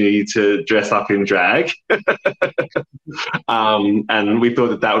opportunity to dress up in drag. And we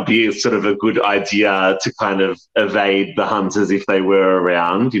thought that would be sort of a good idea to kind of evade the hunters if they were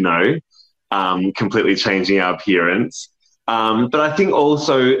around, completely changing our appearance. But I think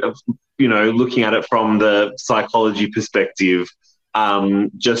also, looking at it from the psychology perspective,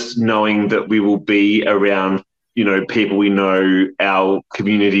 just knowing that we will be around people we know, our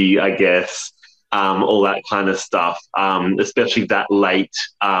community, I guess, all that kind of stuff, especially that late,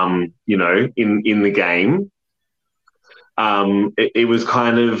 in the game. It was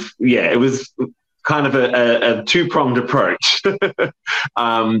kind of, it was kind of a two-pronged approach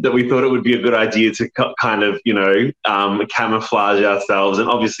that we thought it would be a good idea to kind of, camouflage ourselves. And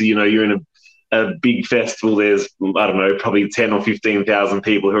obviously, you're in a big festival. There's, I don't know, probably 10 or 15,000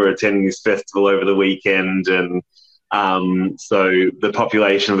 people who are attending this festival over the weekend. And so the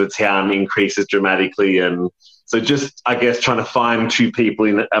population of the town increases dramatically. And so just, I guess, trying to find two people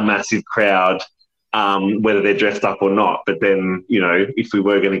in a massive crowd, whether they're dressed up or not. But then, if we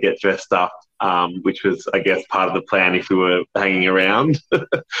were going to get dressed up, which was, I guess, part of the plan if we were hanging around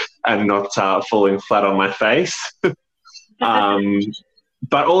and not falling flat on my face.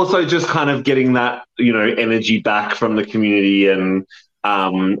 But also just kind of getting that, energy back from the community. And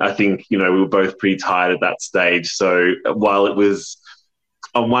I think, we were both pretty tired at that stage. So while it was,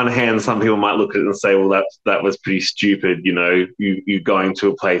 on one hand, some people might look at it and say, well, that was pretty stupid. You going to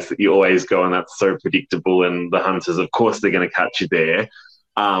a place that you always go and that's so predictable, and the hunters, of course, they're going to catch you there.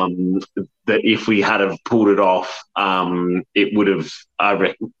 That if we had have pulled it off, it would have,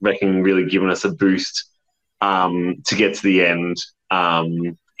 I reckon, really given us a boost to get to the end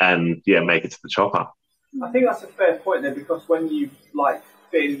and make it to the chopper. I think that's a fair point there, because when you've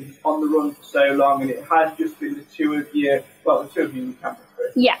been on the run for so long, and it has just been the two of you in the camera.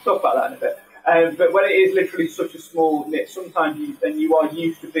 Yeah. Talk about that in a bit. But when it is literally such a small knit, sometimes you are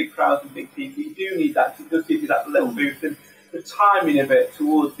used to big crowds and big people. You do need that. It does give you that little boost. And the timing of it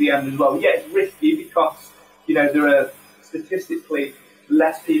towards the end as well. Yeah, it's risky because, there are statistically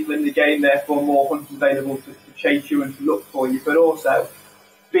less people in the game, therefore more hunters available to chase you and to look for you. But also,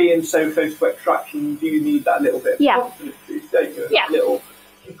 being so close to extraction, you do need that little bit of confidence boost, don't you? Yeah. That little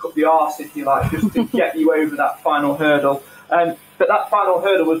kick up the arse, if you like, just to get you over that final hurdle. But that final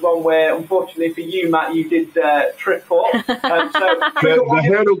hurdle was one where, unfortunately for you, Matt, you did trip up. So the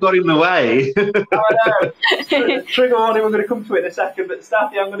hurdle got in the way. I know. Trigger warning, we're going to come to it in a second. But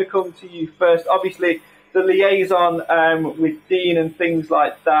Stathi, I'm going to come to you first. Obviously, the liaison with Dean and things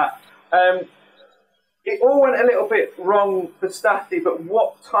like that. It all went a little bit wrong for Stathi, but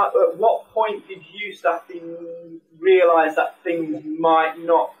at what point did you, Stathi, realise that things might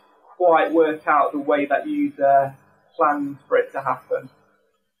not quite work out the way that you'd planned for it to happen?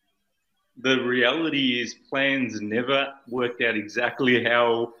 The reality is plans never worked out exactly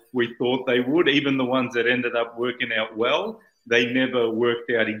how we thought they would. Even the ones that ended up working out well, they never worked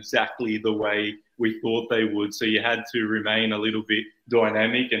out exactly the way we thought they would. So you had to remain a little bit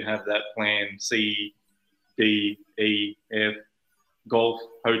dynamic and have that plan C, D, E, F, Golf,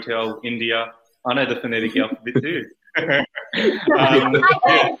 Hotel, India. I know the phonetic alphabet too. I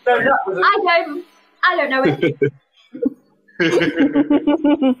don't know it.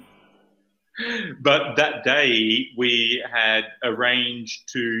 But that day we had arranged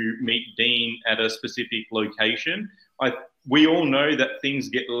to meet Dean at a specific location. We all know that things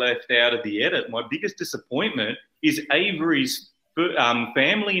get left out of the edit. My biggest disappointment is Avery's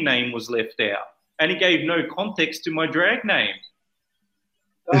family name was left out, and he gave no context to my drag name.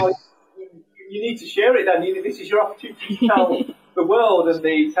 Oh, you need to share it then. This is your opportunity to tell the world and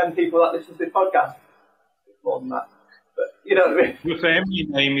the 10 people that listen to this podcast. More than that. But you know what I mean? Your family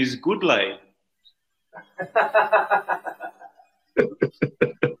name is Goodlay.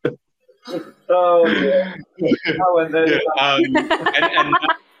 Oh, yeah. And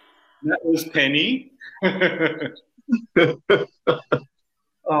that was Penny.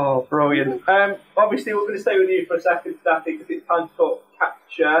 Oh, brilliant. Obviously, we're going to stay with you for a second, Stathi, because it's time to talk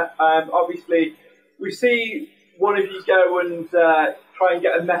capture. Obviously, we see one of you go and try and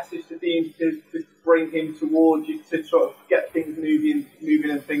get a message to Dean to bring him towards you, to sort of get things moving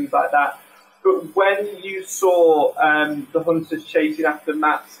and things like that. But when you saw the hunters chasing after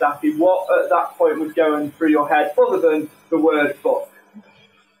Matt, Stathi, what at that point was going through your head, other than the word "fuck"?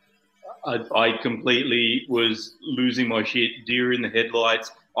 I completely was losing my shit, deer in the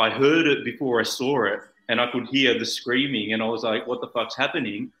headlights. I heard it before I saw it, and I could hear the screaming, and I was like, what the fuck's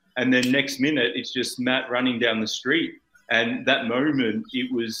happening? And then next minute, it's just Matt running down the street. And that moment,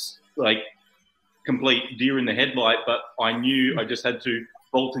 it was like complete deer in the headlight, but I knew I just had to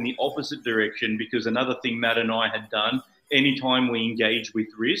bolt in the opposite direction, because another thing Matt and I had done, anytime we engage with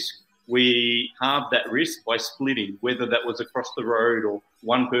risk, we halved that risk by splitting, whether that was across the road or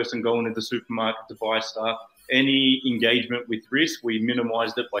one person going to the supermarket to buy stuff. Any engagement with risk, we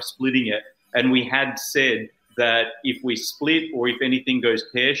minimised it by splitting it. And we had said that if we split, or if anything goes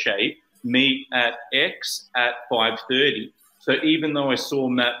pear-shaped, meet at X at 5:30. So even though I saw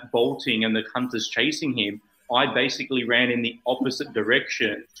Matt bolting and the hunters chasing him, I basically ran in the opposite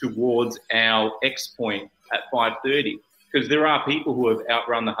direction towards our X point at 5:30. Because there are people who have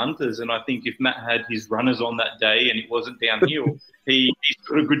outrun the hunters, and I think if Matt had his runners on that day and it wasn't downhill, he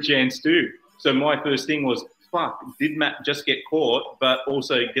stood a good chance too. So my first thing was, fuck, did Matt just get caught? But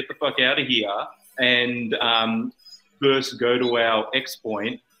also get the fuck out of here and first go to our X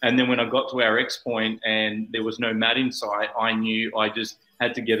point. And then when I got to our X point and there was no Matt in sight, I knew I just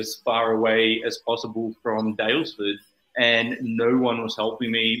had to get as far away as possible from Daylesford. And no one was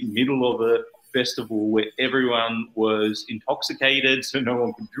helping me. Middle of a festival where everyone was intoxicated, so no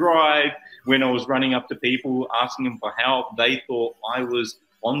one could drive. When I was running up to people, asking them for help, they thought I was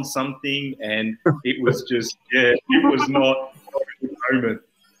on something, and it was just, it was not a good moment.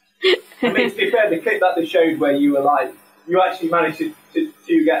 I mean, to be fair, the clip that they showed where you were like, you actually managed to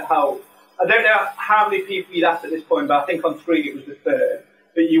get help. I don't know how many people you'd asked at this point, but I think on screen it was the third.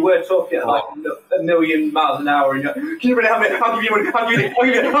 But you were talking at like a million miles an hour, and you're like, can you really have it? I'll give you one. I'll give you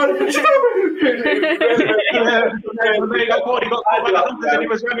Then he got caught. He got caught by the hunters, and he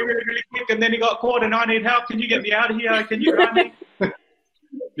was running really, really quick. And then he got caught, and I need help. Can you get me out of here? Can you run me?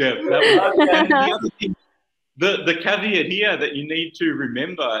 Yeah, that was. And the other thing, the caveat here that you need to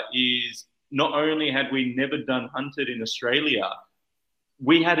remember is not only had we never done hunted in Australia,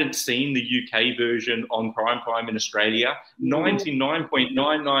 we hadn't seen the UK version on prime time in Australia.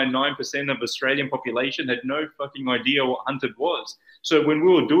 99.999% of Australian population had no fucking idea what hunted was. So when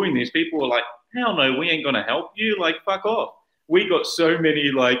we were doing this, people were like, hell no, we ain't going to help you. Like, fuck off. We got so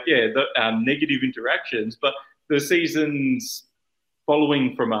many, negative interactions. But the seasons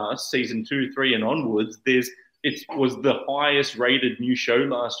following from us, season 2, 3 and onwards, it was the highest rated new show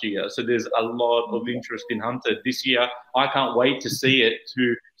last year. So there's a lot of interest in Hunted this year. I can't wait to see it,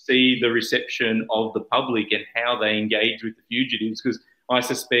 to see the reception of the public and how they engage with the fugitives, because I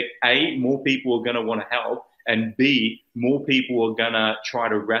suspect, A, more people are going to want to help, and B, more people are going to try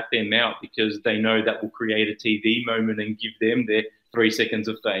to rat them out because they know that will create a TV moment and give them their 3 seconds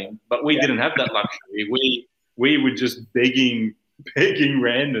of fame. But we didn't have that luxury. We were just begging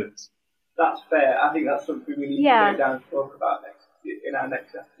randoms. That's fair. I think that's something we need to go down and talk about in our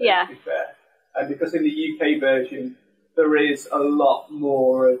next episode, to be fair. Because in the UK version, there is a lot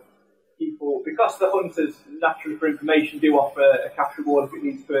more of people, because the hunters, naturally for information, do offer a cash reward if it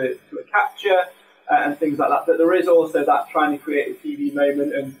leads to a capture and things like that. But there is also that trying to create a TV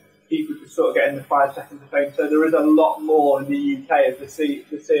moment and people to sort of get in the 5 seconds of fame. So there is a lot more in the UK as the series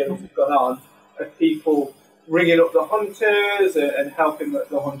has gone on, of people ringing up the hunters and helping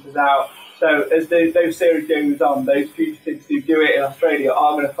the hunters out. So as those series goes on, those fugitives who do it in Australia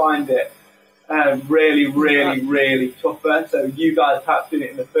are going to find it really, really, really tougher. So you guys perhaps did it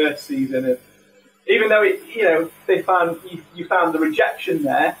in the first season, and even though they found you found the rejection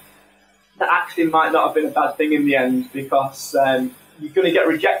there, that actually might not have been a bad thing in the end, because you're going to get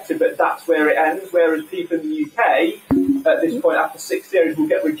rejected, but that's where it ends. Whereas people in the UK at this point, after 6 series, will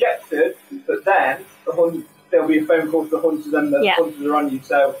get rejected, but then there'll be a phone call to the hunters, and the hunters are on you.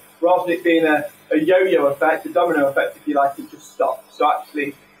 So rather than it being a yo-yo effect, a domino effect, if you like, it just stopped. So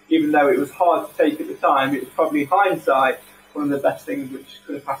actually, even though it was hard to take at the time, it was probably hindsight one of the best things which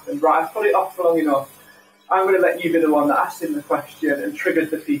could have happened. Right, I've put it off for long enough. I'm going to let you be the one that asked him the question and triggered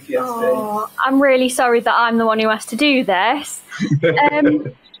the PTSD. Oh, I'm really sorry that I'm the one who has to do this.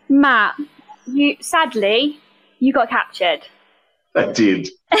 Matt, sadly, you got captured. I did.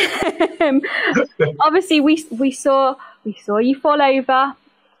 Obviously, we saw you fall over,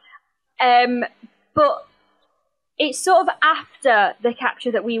 but it's sort of after the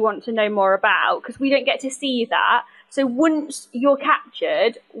capture that we want to know more about, because we don't get to see that. So once you're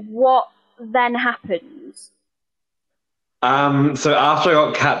captured, what then happens? So after I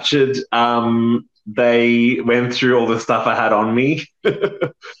got captured, they went through all the stuff I had on me.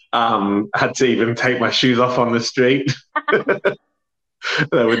 Had to even take my shoes off on the street.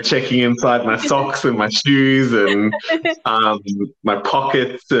 They were checking inside my socks and my shoes and my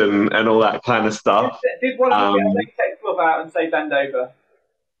pockets and all that kind of stuff. Did one of them take the glove out and say bend over?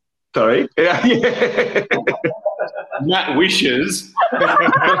 Sorry? Yeah. Matt wishes.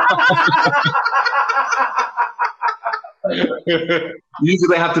 Usually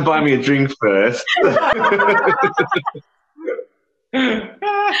they have to buy me a drink first.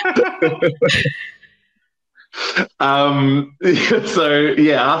 So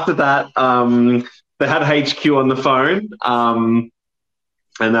yeah, after that, they had HQ on the phone, and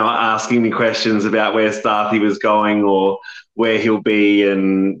they were asking me questions about where Stathi was going or where he'll be,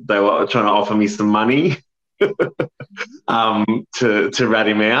 and they were trying to offer me some money to rat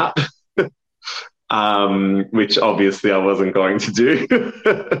him out, which obviously I wasn't going to do.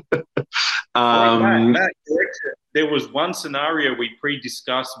 Matt, there was one scenario we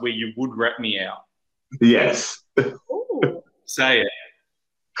pre-discussed where you would rat me out. Yes. Ooh. Say it.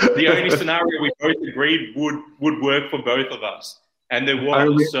 The only scenario we both agreed would work for both of us. And there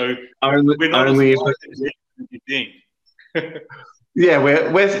was. We're not only as smart as you think. Yeah,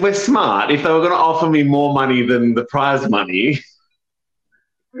 we're smart. If they were going to offer me more money than the prize money,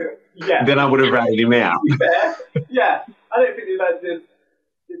 then I would have ratted him out. Yeah, I don't think they've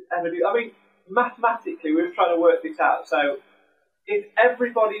ever do. I mean, mathematically, we were trying to work this out. So, if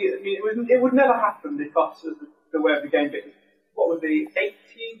everybody, I mean, it would never happen because of the way of the game. But what was the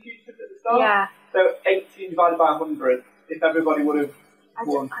 18 fugitives at the start? Yeah. So 18 divided by 100. If everybody would have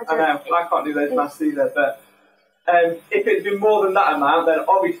won, I know I can't do those maths either, but. If it's been more than that amount, then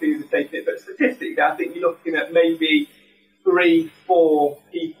obviously you'd have taken it. But statistically, I think you're looking at maybe 3-4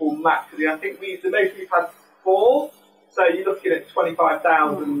 people max. I think the most we've had 4, so you're looking at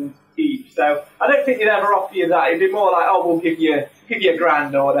 25,000 each. So I don't think they'd ever offer you that. It'd be more like, oh, we'll give you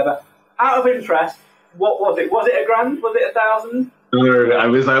 $1,000 or whatever. Out of interest, what was it? Was it $1,000? Was it 1,000? No, I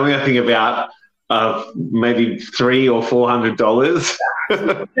was only, I think, about maybe $300 or $400.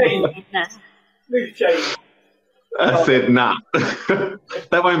 Loose change. I said, nah.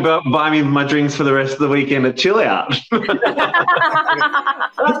 That won't buy me my drinks for the rest of the weekend at Chill Out.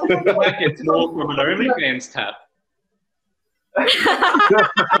 It's more from an OnlyFans tap.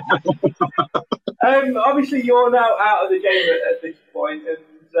 Obviously, you're now out of the game at this point, and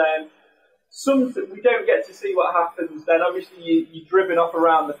we don't get to see what happens. Then, obviously, you're driven off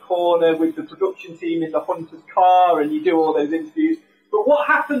around the corner with the production team in the Hunter's car, and you do all those interviews. But what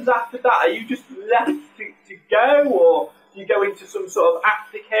happens after that? Are you just left to go, or do you go into some sort of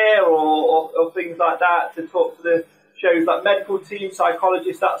aftercare or things like that to talk to the shows like medical team,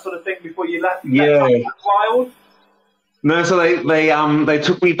 psychologists, that sort of thing before you left? Yeah. Wild? No, so they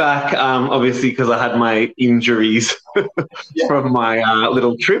took me back, obviously, because I had my injuries from my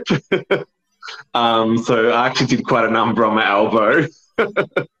little trip. So I actually did quite a number on my elbow.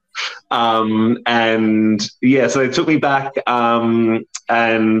 And yeah, so they took me back and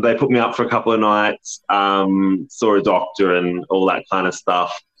they put me up for a couple of nights, saw a doctor and all that kind of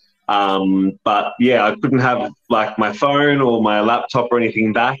stuff. But yeah, I couldn't have like my phone or my laptop or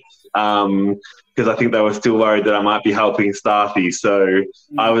anything back because I think they were still worried that I might be helping Stathi. So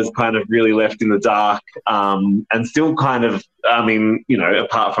I was kind of really left in the dark and still kind of, I mean, you know,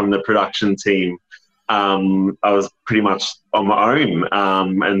 apart from the production team, I was pretty much on my own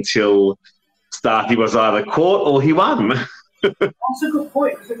until Stathi was either caught or he won. That's a good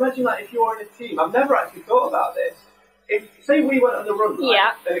point, because imagine that if you're in a team, I've never actually thought about this. If, say we went on the run,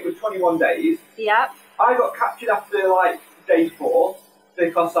 right, and it was 21 days, I got captured after like day 4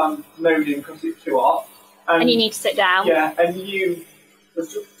 because I'm moaning because it's too hot. And you need to sit down. Yeah, and you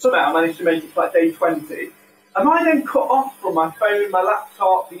somehow managed to make it to like day 20. Am I then cut off from my phone, my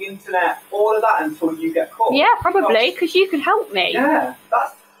laptop, the internet, all of that until you get caught? Yeah, probably, because you can help me. Yeah,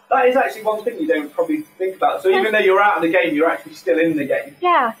 that is actually one thing you don't probably think about. So even though you're out of the game, you're actually still in the game.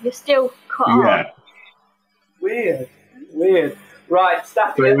 Yeah, you're still cut off. Weird. Right,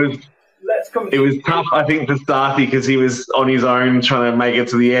 Stathi, let's come to It was tough, I think, for Stathi because he was on his own trying to make it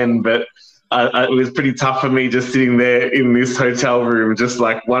to the end, but it was pretty tough for me just sitting there in this hotel room, just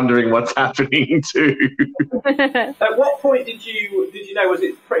like wondering what's happening too. At what point did you know? Was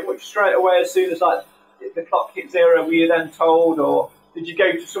it pretty much straight away as soon as like the clock hit 0? Were you then told, or did you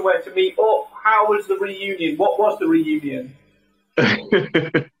go to somewhere to meet? Or how was the reunion? What was the reunion?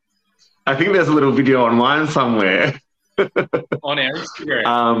 I think there's a little video online somewhere. On our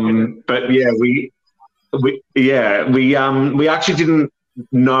Instagram. But yeah, we actually didn't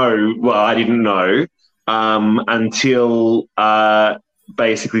know. Well, I didn't know until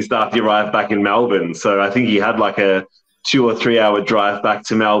basically Stathi arrived back in Melbourne. So I think he had like a 2 or 3 hour drive back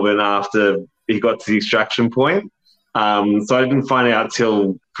to Melbourne after he got to the extraction point. So I didn't find out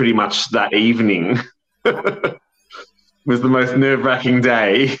till pretty much that evening. It was the most nerve-wracking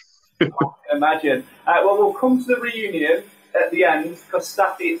day. I can imagine. Well, we'll come to the reunion at the end because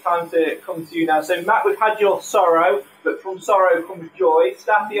Stathi, it's time to come to you now. So Matt, we've had your sorrow, but from sorrow comes joy.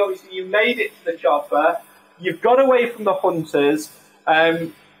 Stathi, obviously you made it to the chopper. You've got away from the hunters.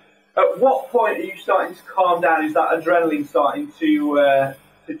 At what point are you starting to calm down? Is that adrenaline starting to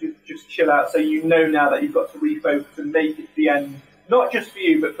just chill out? So you know now that you've got to refocus and make it to the end, not just for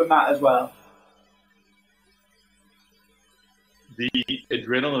you, but for Matt as well. The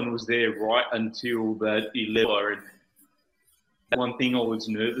adrenaline was there right until that 11. One thing I was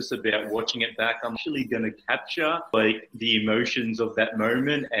nervous about watching it back, I'm actually going to capture like the emotions of that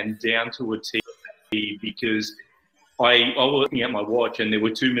moment and down to a T, because I was looking at my watch and there were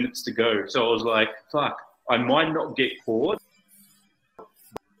 2 minutes to go. So I was like, fuck, I might not get caught.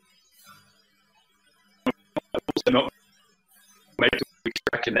 Also not make the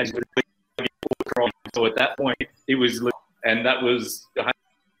extraction as so at that point, it was And that was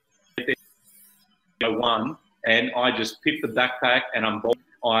one, and I just picked the backpack and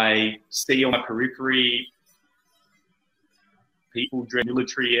I see on my periphery people dressed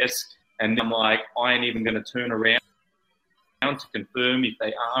military-esque, and I'm like, I ain't even going to turn around to confirm if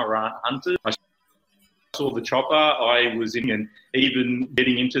they are or aren't hunters. I saw the chopper I was in, and even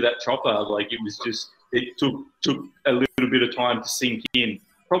getting into that chopper, like it took a little bit of time to sink in.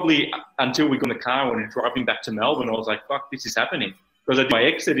 Probably until we got in the car and driving back to Melbourne, I was like, fuck, this is happening. Because I did my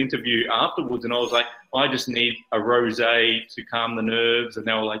exit interview afterwards, and I was like, I just need a rosé to calm the nerves. And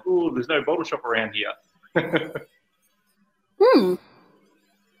they were like, oh, there's no bottle shop around here.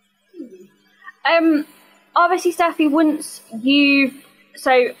 Obviously, Stathi,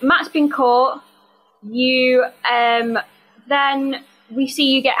 so Matt's been caught, then we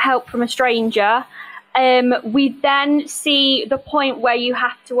see you get help from a stranger. We then see the point where you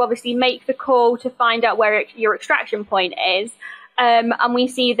have to obviously make the call to find out where your extraction point is. And we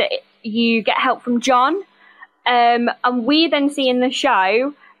see that you get help from John. And we then see in the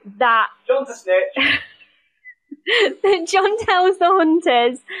show that John's a snitch. that John tells the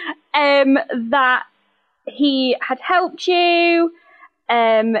hunters that he had helped you.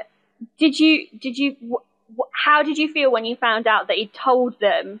 How did you feel when you found out that he told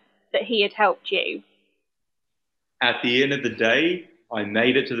them that he had helped you? At the end of the day, I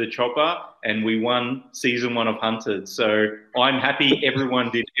made it to the chopper and we won season 1 of Hunted. So I'm happy everyone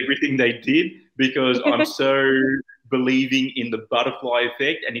did everything they did, because I'm so believing in the butterfly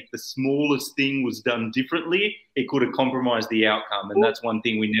effect. And if the smallest thing was done differently, it could have compromised the outcome. And that's one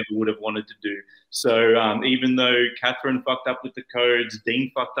thing we never would have wanted to do. So even though Catherine fucked up with the codes,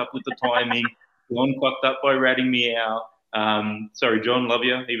 Dean fucked up with the timing, John fucked up by ratting me out. Sorry, John, love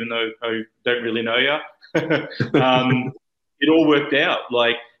you, even though I don't really know you. It all worked out.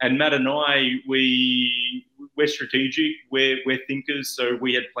 And Matt and I, we're strategic, we're thinkers, so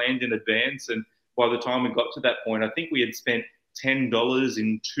we had planned in advance. And by the time we got to that point, I think we had spent $10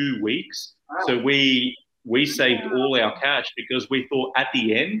 in 2 weeks. Wow. So we saved all our cash, because we thought at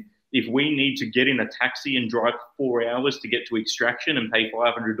the end, if we need to get in a taxi and drive 4 hours to get to extraction and pay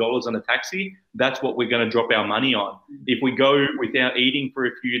 $500 on a taxi, that's what we're going to drop our money on. If we go without eating for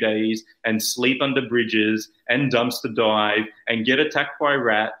a few days and sleep under bridges and dumpster dive and get attacked by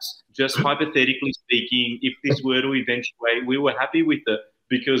rats, just hypothetically speaking, if this were to eventuate, we were happy with it,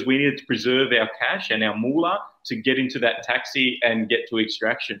 because we needed to preserve our cash and our moolah to get into that taxi and get to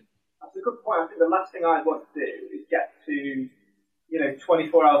extraction. That's a good point. I think the last thing I'd want to do is get to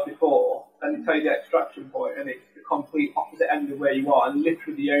 24 hours before, and they tell you the extraction point, and it's the complete opposite end of where you are, and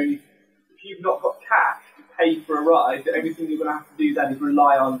literally if you've not got cash to pay for a ride, the only thing you're going to have to do then is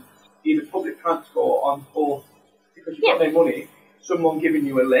rely on either public transport or because you've got no money, someone giving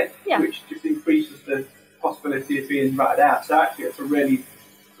you a lift, which just increases the possibility of being ratted out. So actually, it's a really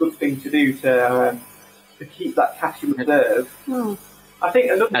good thing to do to keep that cash in reserve. I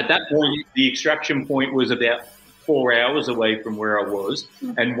think at that point, the extraction point was about 4 hours away from where I was.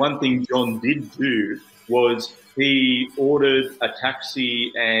 And one thing John did do was he ordered a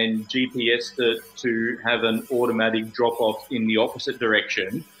taxi and GPSed it to have an automatic drop-off in the opposite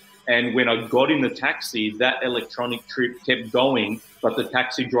direction. And when I got in the taxi, that electronic trip kept going, but the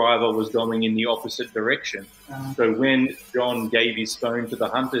taxi driver was going in the opposite direction. So when John gave his phone to the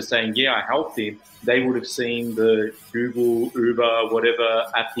hunter saying, yeah, I helped him, they would have seen the Google, Uber, whatever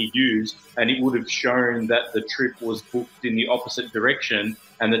app he used, and it would have shown that the trip was booked in the opposite direction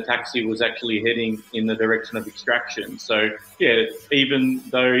and the taxi was actually heading in the direction of extraction. So, yeah, even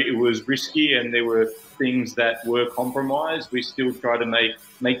though it was risky and there were things that were compromised, we still try to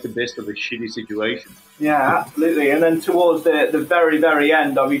make the best of a shitty situation. Yeah, absolutely. And then towards the very, very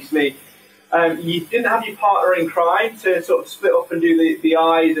end, obviously, you didn't have your partner in crime to sort of split up and do the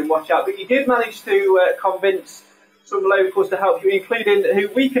eyes and watch out, but you did manage to convince some locals to help you, including who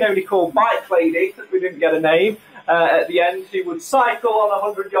we can only call Bike Lady, because we didn't get a name at the end, who would cycle on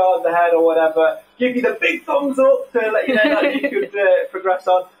 100 yards ahead or whatever, give you the big thumbs up to let you know that you could progress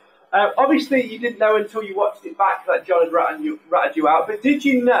on. Obviously, you didn't know until you watched it back that John had ratted you out, but did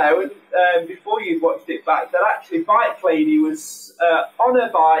you know, before you watched it back, that actually Bike Lady was on her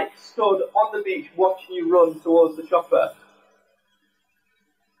bike, stood on the beach watching you run towards the chopper?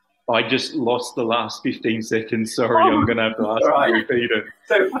 I just lost the last 15 seconds. Sorry, I'm going to have to ask you to repeat it.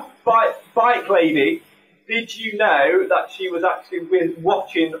 So, Bike Lady, did you know that she was actually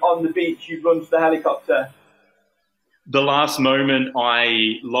watching on the beach you run to the helicopter? The last moment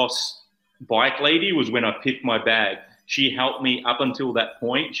I lost Bike Lady was when I picked my bag. She helped me up until that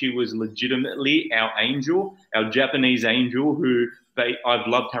point. She was legitimately our angel, our Japanese angel, who I've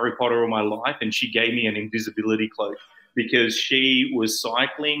loved Harry Potter all my life, and she gave me an invisibility cloak. because she was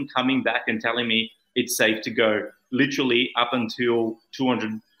cycling, coming back and telling me it's safe to go, literally up until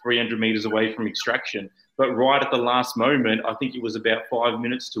 200, 300 meters away from extraction. But right at the last moment, I think it was about 5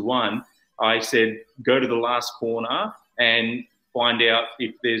 minutes to 1, I said, go to the last corner and find out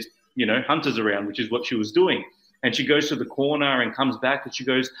if there's, hunters around, which is what she was doing. And she goes to the corner and comes back and she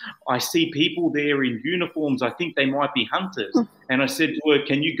goes, I see people there in uniforms. I think they might be hunters. And I said to her,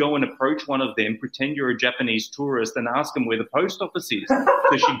 can you go and approach one of them, pretend you're a Japanese tourist and ask them where the post office is?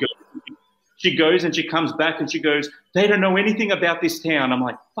 So she goes and she comes back and she goes, they don't know anything about this town. I'm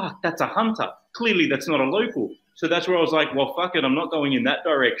like, fuck, that's a hunter. Clearly that's not a local. So that's where I was like, well, fuck it, I'm not going in that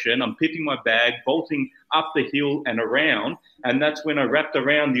direction. I'm picking my bag, bolting up the hill and around. And that's when I wrapped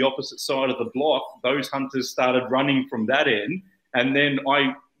around the opposite side of the block. Those hunters started running from that end. And then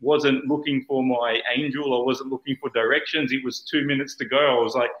I wasn't looking for my angel. I wasn't looking for directions. It was 2 minutes to go. I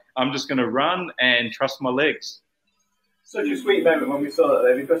was like, I'm just going to run and trust my legs. Such a sweet moment when we saw that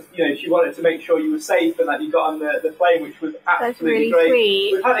there, because she wanted to make sure you were safe and that you got on the plane, which was absolutely really great.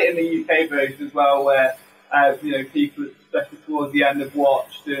 Sweet. We've had it in the UK version as well, where people, especially towards the end, have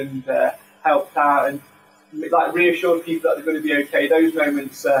watched and helped out and reassured people that they're going to be okay. Those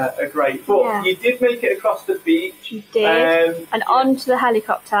moments are great. But you did make it across the beach. You did, and onto the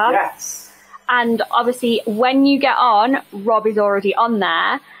helicopter. Yes. And obviously, when you get on, Rob is already on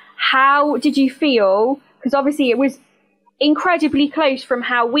there. How did you feel? Because obviously, it was incredibly close from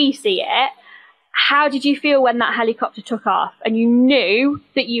how we see it. How did you feel when that helicopter took off and you knew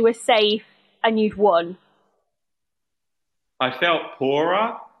that you were safe and you'd won? I felt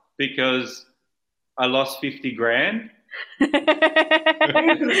poorer because I lost 50 grand. Who's going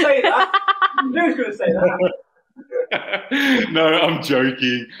to say that? Who's going to say that? No, I'm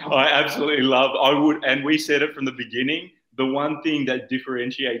joking. I absolutely and we said it from the beginning, the one thing that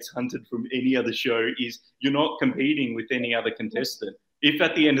differentiates Hunted from any other show is you're not competing with any other contestant. If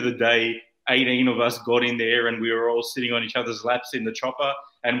at the end of the day, 18 of us got in there and we were all sitting on each other's laps in the chopper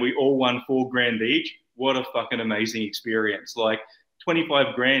and we all won $4 grand each, what a fucking amazing experience.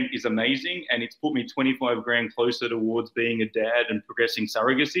 25 grand is amazing, and it's put me 25 grand closer towards being a dad and progressing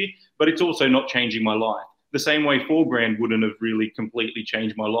surrogacy, but it's also not changing my life. The same way 4 grand wouldn't have really completely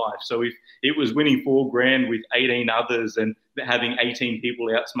changed my life. So if it was winning 4 grand with 18 others and having 18 people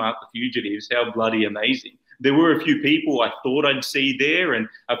outsmart the fugitives, how bloody amazing. There were a few people I thought I'd see there and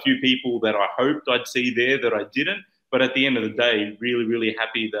a few people that I hoped I'd see there that I didn't. But at the end of the day, really, really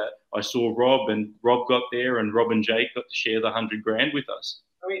happy that I saw Rob and Rob got there and Rob and Jake got to share the 100 grand with us.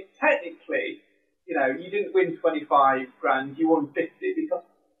 I mean, technically, you didn't win 25 grand, you won 50 because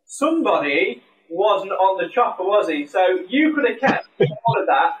somebody wasn't on the chopper, was he? So you could have kept all of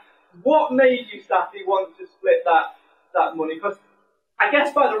that. What made you, Stathi, want to split that money? Because I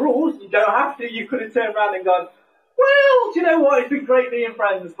guess by the rules, you don't have to. You could have turned around and gone, well, do you know what? It's been great being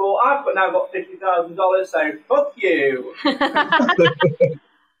friends, but I've now got $50,000, so fuck you.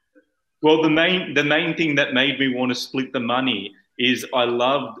 Well, the main thing that made me want to split the money is I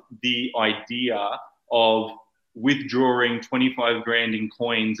loved the idea of withdrawing 25 grand in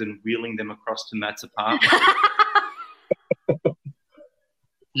coins and wheeling them across to Matt's apartment.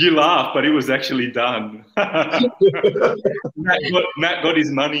 You laugh, but it was actually done. Matt got his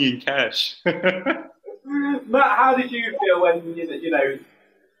money in cash. Matt, how did you feel when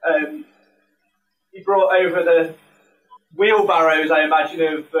you brought over the wheelbarrows? I imagine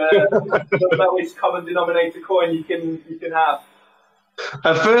of the lowest common denominator coin you can have.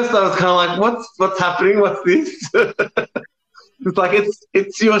 At first, I was kind of like, "What's happening? What's this?" It's like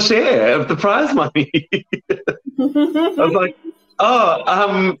it's your share of the prize money. I was like,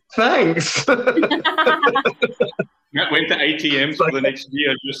 "Oh, thanks." Matt went to ATMs for the next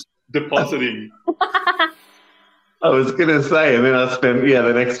year, just depositing. I was going to say, and then I spent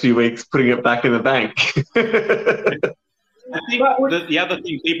the next few weeks putting it back in the bank. I think the other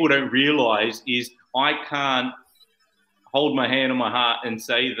thing people don't realise is I can't hold my hand on my heart and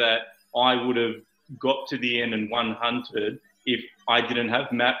say that I would have got to the end and won Hunted if I didn't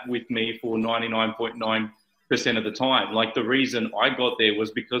have Matt with me for 99.9% of the time. The reason I got there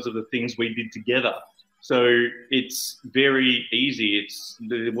was because of the things we did together. So it's very easy.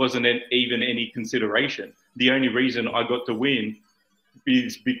 There wasn't even any consideration. The only reason I got to win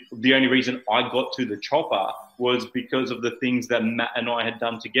the only reason I got to the chopper was because of the things that Matt and I had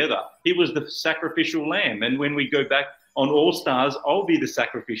done together. He was the sacrificial lamb. And when we go back on All Stars, I'll be the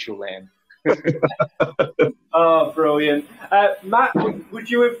sacrificial lamb. Oh, brilliant. Matt, would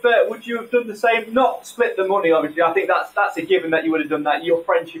you have done the same? Not split the money, obviously. I think that's a given that you would have done that. Your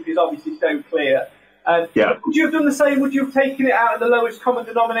friendship is obviously so clear. Would you have done the same? Would you have taken it out of the lowest common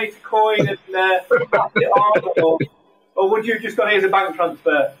denominator coin and passed it on? Or? Or would you have just got it as a bank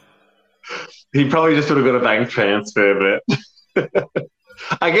transfer? He probably just would have got a bank transfer, but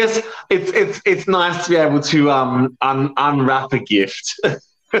I guess it's nice to be able to unwrap a gift.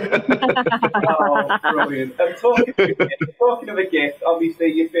 Oh, brilliant! And talking of a gift,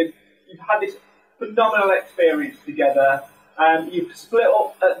 obviously you've had this phenomenal experience together. You've split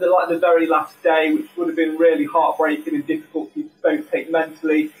up at the very last day, which would have been really heartbreaking and difficult for you to both take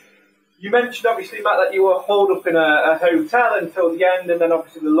mentally. You mentioned, obviously, Matt, that you were holed up in a hotel until the end, and then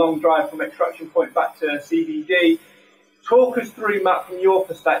obviously the long drive from Extraction Point back to CBD. Talk us through, Matt, from your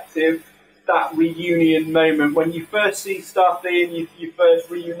perspective, that reunion moment when you first see Stathi and you first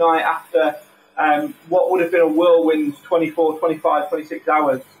reunite after what would have been a whirlwind 24, 25, 26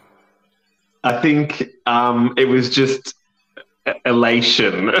 hours. I think it was just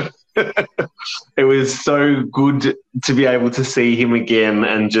elation. It was so good to be able to see him again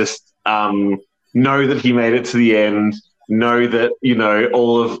and just know that he made it to the end, know that, you know,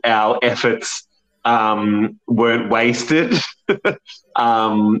 all of our efforts weren't wasted,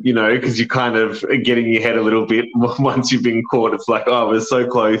 you know, because you kind of get in your head a little bit once you've been caught. It's like, oh, we're so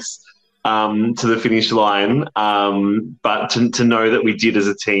close to the finish line. But to know that we did as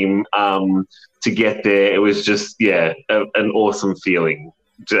a team to get there, it was just, an awesome feeling.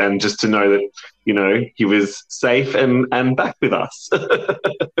 And just to know that, you know, he was safe and back with us.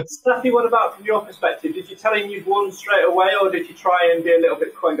 Stathi, what about from your perspective? Did you tell him you'd won straight away, or did you try and be a little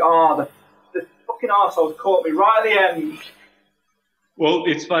bit quick? The fucking arseholes caught me right at the end. Well,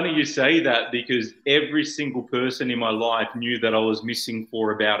 it's funny you say that because every single person in my life knew that I was missing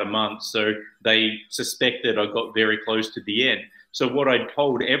for about a month. So they suspected I got very close to the end. So what I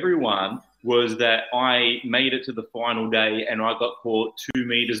told everyone was that I made it to the final day and I got caught 2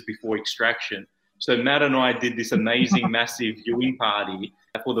 meters before extraction. So Matt and I did this amazing, massive viewing party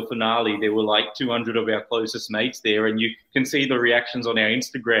for the finale. There were like 200 of our closest mates there, and you can see the reactions on our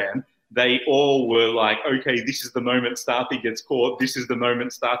Instagram. They all were like, okay, this is the moment Stathi gets caught. This is the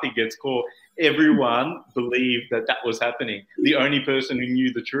moment Stathi gets caught. Everyone believed that was happening. The only person who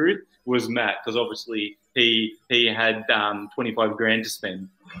knew the truth was Matt, because obviously he had 25 grand to spend.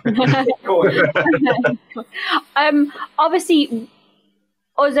 Obviously,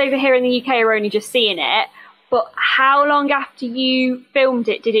 us over here in the UK are only just seeing it, but how long after you filmed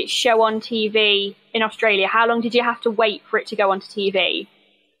it did it show on TV in Australia? How long did you have to wait for it to go onto TV?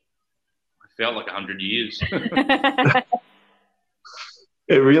 Felt like 100 years.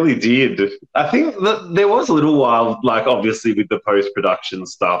 It really did. I think that there was a little while, like obviously with the post-production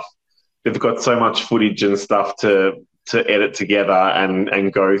stuff, they've got so much footage and stuff to edit together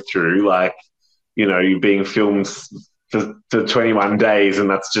and go through. Like, you know, you're being filmed for 21 days and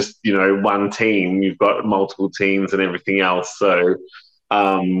that's just, you know, one team. You've got multiple teams and everything else. So,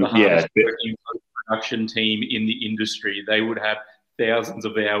 the production team in the industry, they would have thousands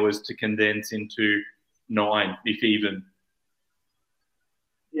of hours to condense into 9, if even.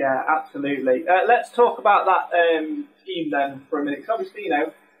 Yeah, absolutely. Let's talk about that team then for a minute. Because obviously, you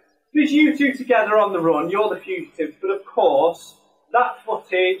know, there's you two together on the run, you're the fugitives, but of course, that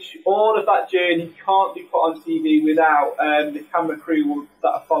footage, all of that journey can't be put on TV without the camera crew that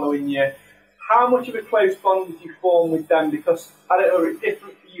are following you. How much of a close bond did you form with them? Because, I don't know, it's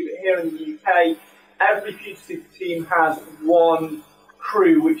different for you here in the UK. Every fugitive team has one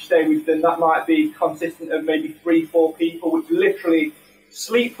crew which stay with them. That might be consistent of maybe 3-4 people, which literally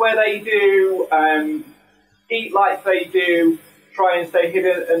sleep where they do, eat like they do, try and stay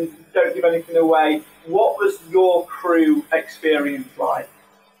hidden and don't give anything away. What was your crew experience like?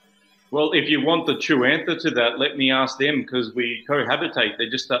 Well, if you want the true answer to that, let me ask them, because we cohabitate.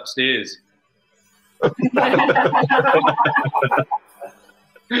 They're just upstairs.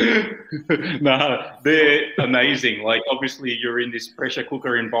 No, they're amazing. Like, obviously you're in this pressure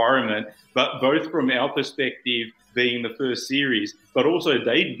cooker environment, but both from our perspective being the first series, but also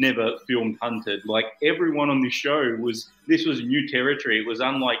they'd never filmed hunted. Like, everyone on this show this was new territory. It was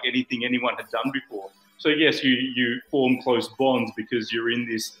unlike anything anyone had done before. So yes, you form close bonds because you're in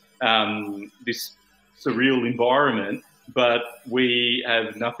this this surreal environment, but we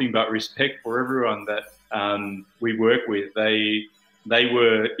have nothing but respect for everyone that we work with. They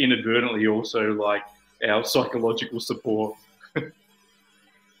were inadvertently also like our psychological support.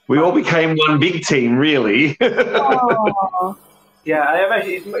 We all became one big team, really. Yeah, I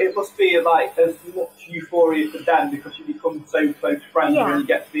imagine it must be like as much euphoria for them because you become so close friends when you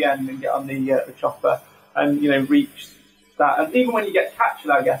get to the end and get on the chopper and, you know, reach that. And even when you get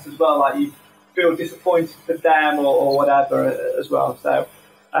captured, I guess, as well, like you feel disappointed for them or whatever as well. So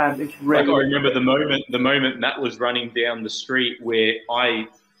it's really... Like, I remember the moment Matt was running down the street where I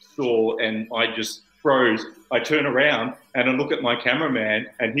saw and I just froze. I turn around and I look at my cameraman,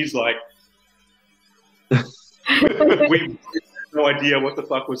 and he's like, we had no idea what the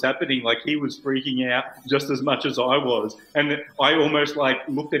fuck was happening. Like, he was freaking out just as much as I was. And I almost like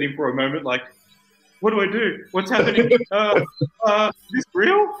looked at him for a moment like, what do I do? What's happening? Is this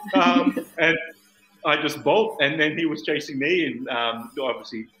real? And I just bolt, and then he was chasing me and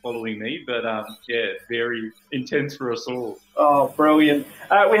obviously following me. But yeah, very intense for us all. Oh, brilliant.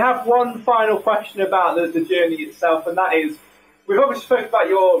 We have one final question about the journey itself, and that is, we've obviously spoken about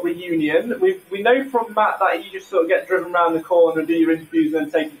your reunion. We know from Matt that you just sort of get driven around the corner, do your interviews, and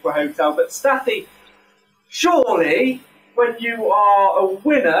then take you to a hotel. But Stathi, surely when you are a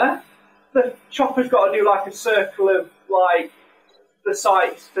winner, the chopper's got to do like a circle of like the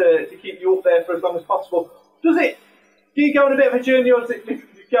sites to keep you up there for as long as possible. Do you go on a bit of a journey, or does it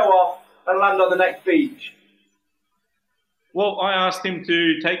literally go off and land on the next beach? Well, I asked him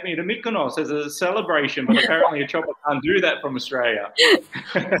to take me to Mykonos as a celebration, but apparently a chopper can't do that from Australia. He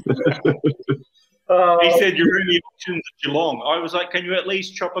said, you're only options at Geelong. I was like, can you at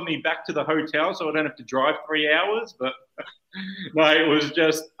least chopper me back to the hotel so I don't have to drive 3 hours? But no, it was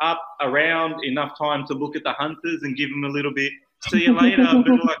just up, around, enough time to look at the hunters and give them a little bit, see you later,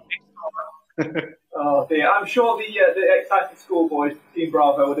 good luck next time. Oh dear, I'm sure the excited schoolboys, Team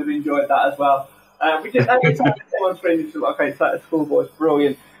Bravo, would have enjoyed that as well. We did every time we came on screen, just okay, excited schoolboys,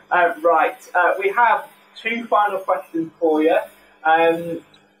 brilliant. Right, we have two final questions for you.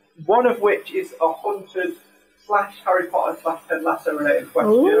 One of which is a Hunters / Harry Potter / Ted Lasso related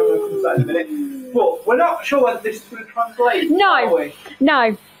question. I'm going to come to that in a minute. But we're not sure whether this is going to translate. No.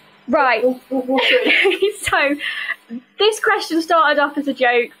 Right. We'll see. So this question started off as a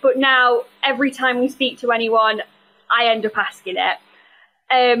joke, but now every time we speak to anyone, I end up asking it.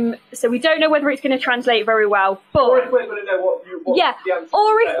 So we don't know whether it's going to translate very well, but or if we're going to know what the answers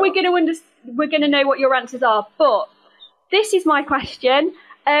or are. if we're going to know what your answers are. But this is my question.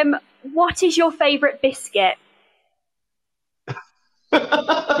 What is your favourite biscuit?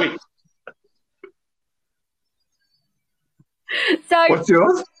 So what's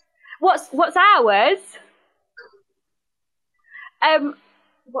yours? What's ours?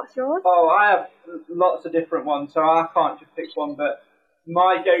 What's yours? Oh, I have lots of different ones, so I can't just pick one. But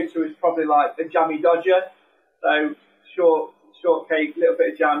my go-to is probably like a jammy dodger. So shortcake, little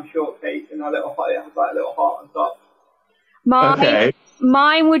bit of jam, shortcake, and it has like a little heart on top.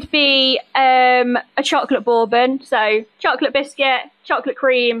 Mine would be a chocolate bourbon. So chocolate biscuit, chocolate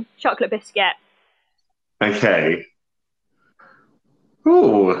cream, chocolate biscuit. Okay.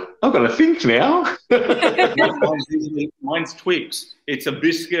 Ooh, I've got to think now. Mine's Twix. It's a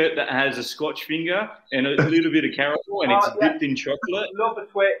biscuit that has a Scotch finger and a little bit of caramel, and it's dipped in chocolate. Love a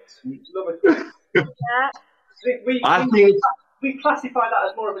Twix. Yeah. We classify that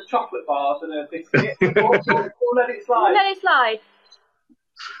as more of a chocolate bar than a biscuit. or let it slide. Let it slide.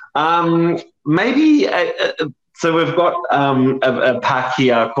 Maybe. So we've got a pack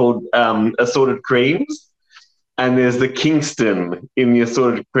here called assorted creams. And there's the Kingston in the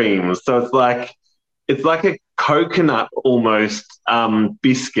assorted creams. So it's like a coconut almost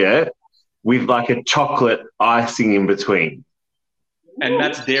biscuit with like a chocolate icing in between. And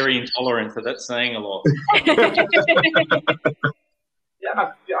that's dairy intolerant, so that's saying a lot. Yeah,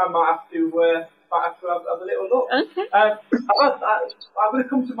 I might have to have a little look. Okay. I'm going to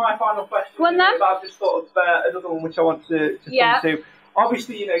come to my final question. Well, but I've just thought of another one which I want to come to.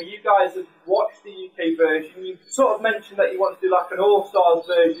 Obviously, you guys have watched the UK version. You sort of mentioned that you want to do like an All-Stars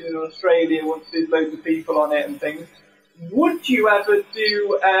version in Australia once there's loads of people on it and things. Would you ever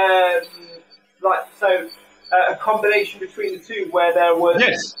do a combination between the two where there was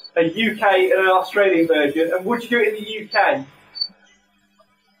a UK and an Australian version? And would you do it in the UK?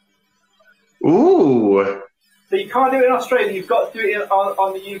 Ooh. So you can't do it in Australia. You've got to do it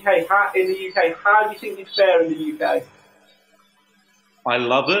on the UK. In the UK, how do you think you'd fare in the UK? I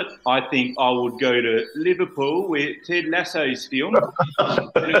love it. I think I would go to Liverpool where Ted Lasso's filmed.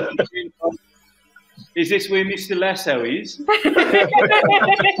 Is this where Mr. Lasso is?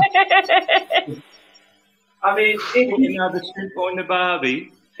 I mean, another scoop on the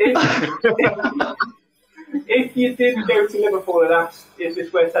Barbie. If you did go to Liverpool and ask, is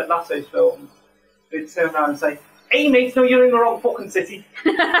this where Ted Lasso's filmed? They'd turn around and say, hey mate, no, you're in the wrong fucking city.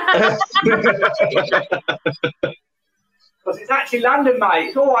 Because it's actually London, mate.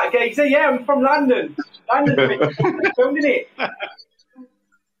 It's all right, geezer. Yeah, I'm from London. London, filmed in it.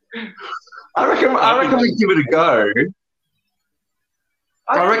 I reckon we give it a go.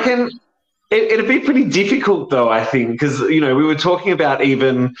 I reckon it'd be pretty difficult, though. I think because we were talking about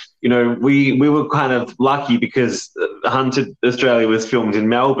even we were kind of lucky because Hunted Australia was filmed in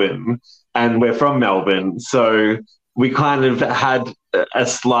Melbourne, and we're from Melbourne, so we kind of had a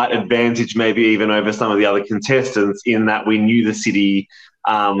slight advantage, maybe even over some of the other contestants, in that we knew the city.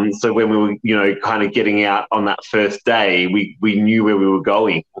 So when we were, kind of getting out on that first day, we knew where we were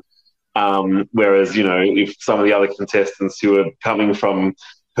going. Whereas, if some of the other contestants who are coming from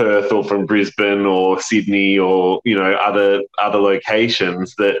Perth or from Brisbane or Sydney or, other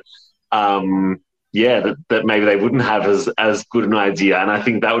locations that, that maybe they wouldn't have as good an idea. And I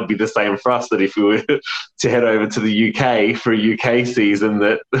think that would be the same for us, that if we were to head over to the UK for a UK season,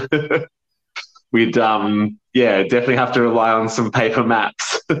 that we'd, definitely have to rely on some paper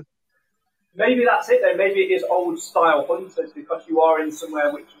maps. Maybe that's it then. Maybe it is old-style hunters because you are in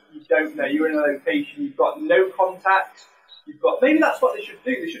somewhere which you don't know. You're in a location, you've got no contact. Maybe that's what they should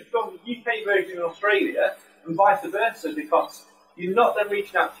do. They should film the UK version in Australia and vice versa, because you're not then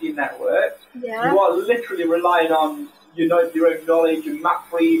reaching out to your network. Yeah. You are literally relying on your own knowledge and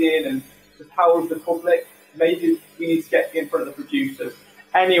map reading and the power of the public. Maybe we need to get in front of the producers.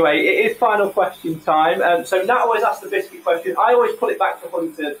 Anyway, it is final question time. So Nat always asks the biscuit question. I always put it back to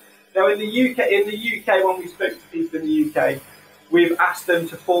hunters. Now, in the UK, when we spoke to people in the UK, we've asked them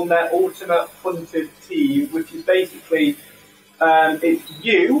to form their ultimate hunted team, which is basically it's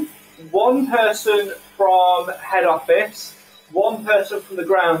you, one person from head office, one person from the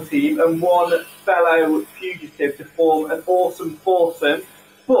ground team, and one fellow fugitive to form an awesome foursome.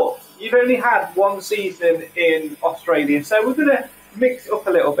 But you've only had one season in Australia, so we're going to mix it up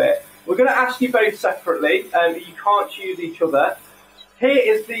a little bit. We're going to ask you both separately. You can't choose each other. Here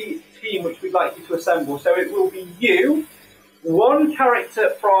is the team which we'd like you to assemble. So it will be you, one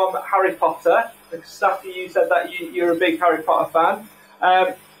character from Harry Potter. Stathi, you said that you're a big Harry Potter fan.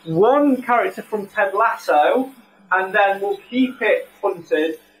 One character from Ted Lasso, and then we'll keep it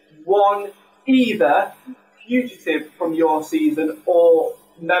hunted. One either fugitive from your season or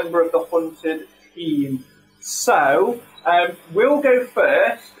member of the hunted team. So we'll go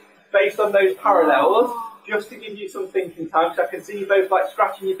first based on those parallels, just to give you some thinking time, because I can see you both like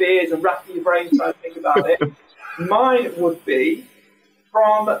scratching your beards and racking your brains trying to think about it. Mine would be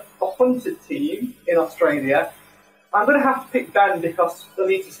from the hunted team in Australia. I'm going to have to pick Ben because I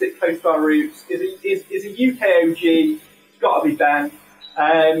need to stick close to our roots. Is a UK OG. It's got to be Ben.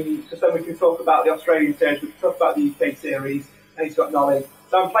 Because then we can talk about the Australian series, we can talk about the UK series, and he's got knowledge.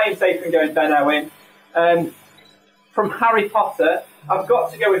 So I'm playing safe and going Ben Owen. From Harry Potter, I've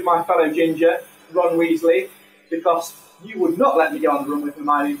got to go with my fellow Ginger, Ron Weasley, because you would not let me go on the run with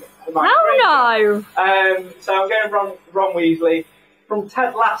Hermione. No. So I'm going Ron Weasley. From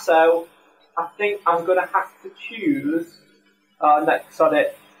Ted Lasso, I think I'm going to have to choose. Next on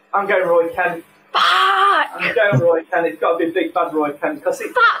it, I'm going Roy Kent. Fuck! I'm going Roy Kent. It's got to be big bad Roy Kent because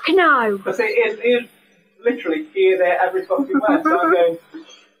it. Fuck no! Because it is literally here, there, every fucking where. So I'm going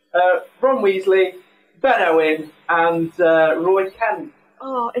Ron Weasley, Ben Owen, and Roy Kent.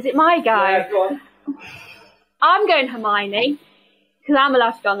 Oh, is it my go? Yeah, go on. I'm going Hermione because I'm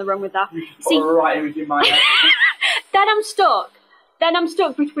allowed to go on the run with that. All right, with your mind. Then I'm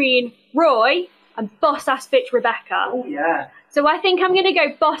stuck between Roy and boss ass bitch Rebecca. Oh yeah. So I think I'm going to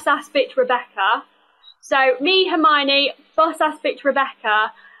go boss ass bitch Rebecca. So me, Hermione, boss ass bitch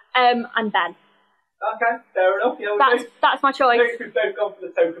Rebecca, and Ben. Okay, fair enough. Yeah, that's my choice. We've both gone for the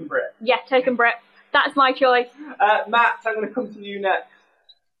token Brit. Yeah, token Brit. That's my choice. Matt, I'm going to come to you next.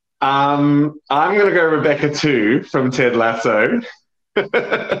 I'm going to go Rebecca too from Ted Lasso.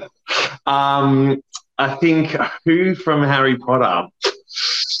 I think who from Harry Potter?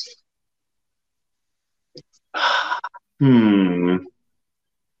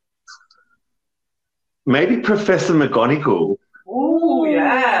 Maybe Professor McGonagall. Oh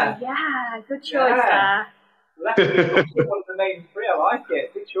yeah. Yeah, good choice there. One of the main three. I like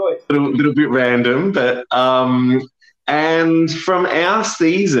it. Good choice. Little bit random, but and from our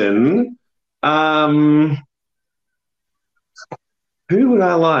season, who would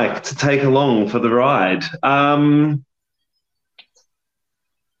I like to take along for the ride?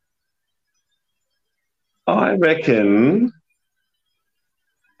 I reckon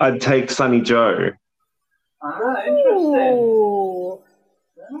I'd take Sunny Joe. Interesting.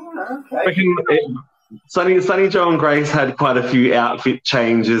 Okay. I reckon Sunny Joe and Grace had quite a few outfit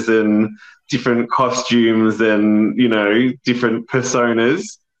changes and different costumes and, different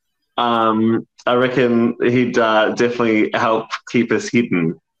personas. I reckon he'd definitely help keep us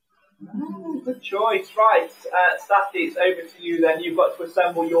hidden. Good choice. Right, Stathi, it's over to you then. You've got to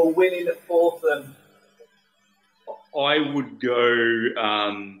assemble your winning foursome. I would go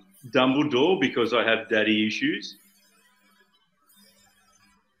Dumbledore because I have daddy issues.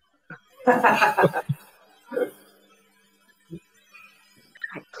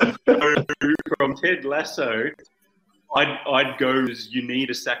 So from Ted Lasso, I'd go as you need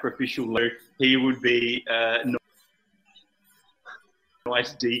a sacrificial low. He would be a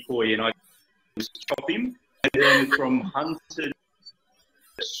nice decoy, and I'd just chop him. And then from Hunted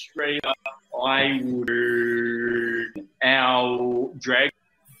Australia, I would do our drag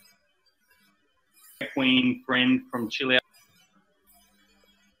queen friend from Chill Out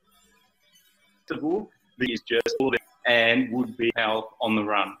Festival. That is just all that, and would be Health on the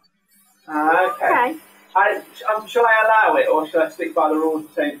Run. Okay. Shall I allow it, or shall I stick by the rules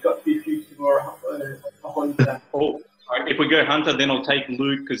and say it's got to be a fugitive or a hunter? Oh, if we go hunter, then I'll take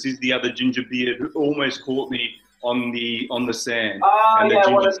Luke because he's the other ginger beard who almost caught me on the sand. Oh,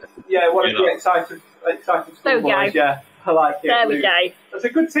 one of the excited schoolboys. Yeah, I like it. There we go. That's a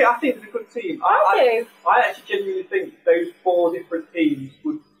good team. I think it's a good team. I actually genuinely think those 4 different teams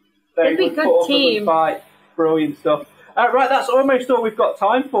would be put up a good fight. Brilliant stuff. Right, that's almost all we've got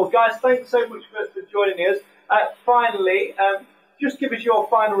time for. Guys, thanks so much for joining us. Finally, just give us your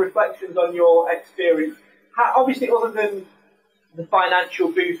final reflections on your experience. Obviously, other than the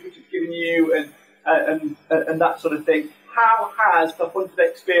financial boost which it's given you and that sort of thing, how has the hunted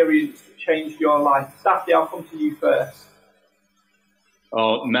experience changed your life? Stathi, I'll come to you first.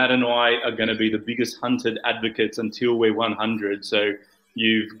 Oh, Matt and I are going to be the biggest hunted advocates until we're 100. So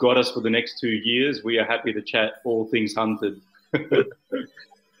you've got us for the next 2 years. We are happy to chat all things hunted. It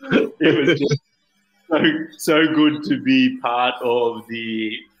was just so good to be part of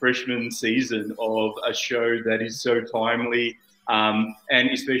the freshman season of a show that is so timely, and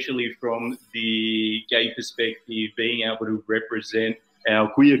especially from the gay perspective, being able to represent our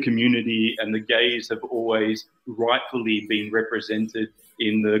queer community, and the gays have always rightfully been represented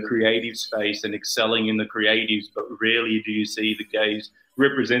in the creative space and excelling in the creatives, but rarely do you see the gays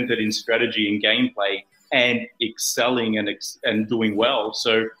represented in strategy and gameplay and excelling and doing well.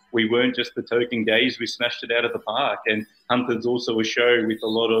 So we weren't just the token gays, we smashed it out of the park. And Hunted's also a show with a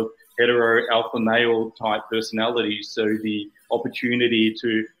lot of hetero alpha male type personalities. So the opportunity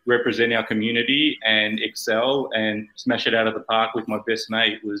to represent our community and excel and smash it out of the park with my best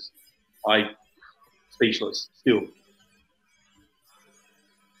mate was speechless still.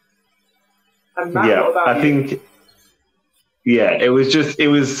 And Matt, I think it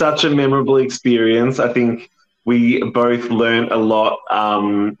was such a memorable experience. I think we both learned a lot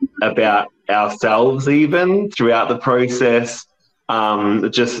about ourselves even throughout the process,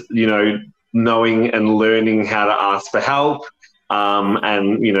 just, knowing and learning how to ask for help,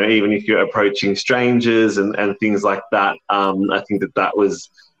 and, even if you're approaching strangers and things like that. I think that was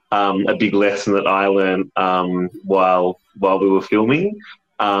a big lesson that I learned while we were filming.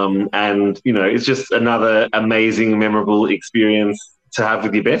 And, it's just another amazing, memorable experience to have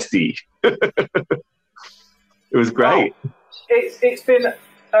with your bestie. It was great. It's been an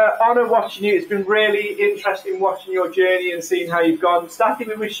honour watching you. It's been really interesting watching your journey and seeing how you've gone. Stathi,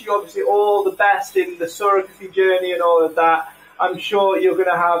 we wish you obviously all the best in the surrogacy journey and all of that. I'm sure you're going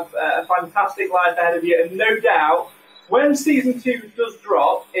to have a fantastic life ahead of you. And no doubt, when season 2 does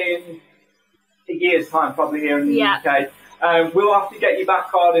drop in a year's time, probably here in the UK, we'll have to get you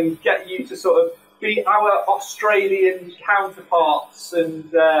back on and get you to sort of be our Australian counterparts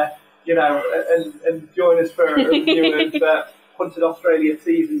and, and join us for a review of Hunted Australia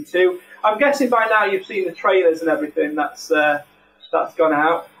Season 2. I'm guessing by now you've seen the trailers and everything that's gone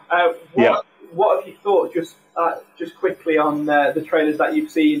out. What have you thought just quickly on the trailers that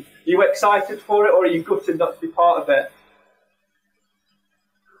you've seen? Are you excited for it, or are you gutted not to be part of it?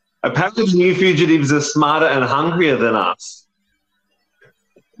 Apparently the new fugitives are smarter and hungrier than us.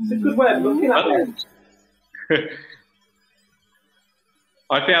 It's a good way of looking at it.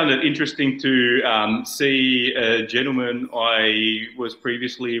 I found it interesting to see a gentleman I was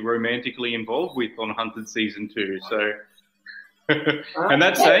previously romantically involved with on Hunted Season 2. So, and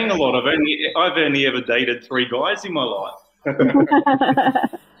that's saying a lot. I've only ever dated 3 guys in my life.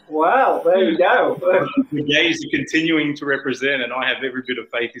 Wow, there you go. The gays are continuing to represent, and I have every bit of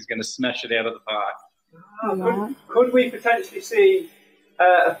faith he's going to smash it out of the park. Could we potentially see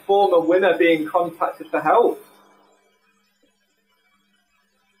a former winner being contacted for help?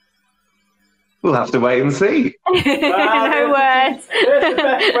 We'll have to wait and see. No words. That's the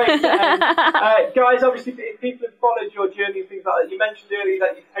best way to end. Guys, obviously, if people have followed your journey and things like that, you mentioned earlier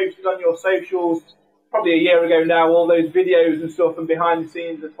that you posted on your socials probably a year ago now, all those videos and stuff and behind the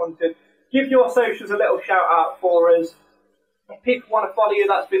scenes of Hunted. Give your socials a little shout out for us. If people want to follow you,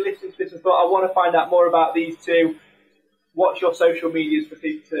 that's been listening to this and thought, I want to find out more about these two, what's your social medias for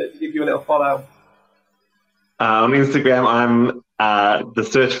people to give you a little follow? On Instagram, I'm The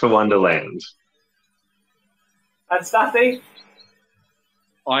Search for Wonderland. And Stathi?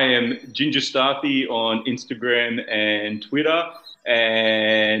 I am Ginger Stathi on Instagram and Twitter,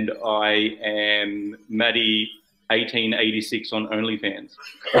 and I am Maddie 1886 on OnlyFans.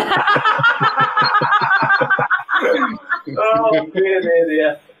 Oh,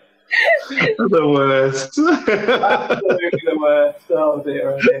 dear. The worst. Absolutely the worst. Oh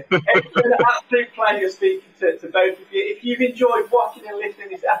dear. It's been an absolute pleasure speaking to both of you. If you've enjoyed watching and listening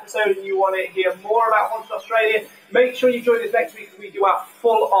to this episode and you want to hear more about Haunted Australia, make sure you join us next week as we do our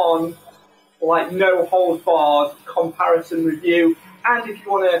full-on, no holds barred comparison review. And if you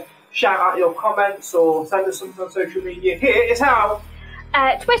want to shout out your comments or send us something on social media, here is how.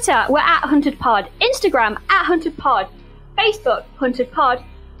 Twitter, we're at HuntedPod. Instagram, at HuntedPod. Facebook, HuntedPod.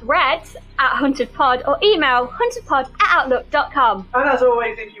 Threads, at HuntedPod. Or email, huntedpod@outlook.com. And as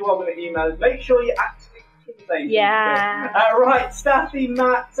always, if you want to email, make sure you actually convey. Yeah. Right, Stathi,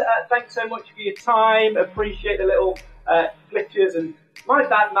 Matt, thanks so much for your time. Appreciate the little glitches, and my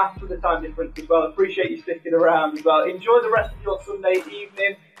bad math for the time difference as well. Appreciate you sticking around as well. Enjoy the rest of your Sunday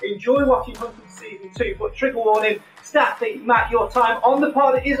evening. Enjoy watching Hunted Season 2. But trigger warning, Stathi, Matt, your time on the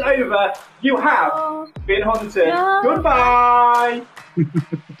pod is over. You have been hunted. No. Goodbye.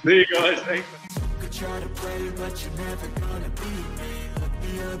 See you guys. Thanks. Could try to play, but you're never gonna beat me. Look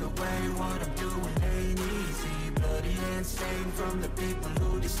the other way, what I'm doing ain't easy. Bloody hands stained from the people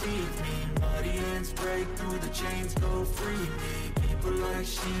who deceive me. Muddy hands break through the chains, go free me. People like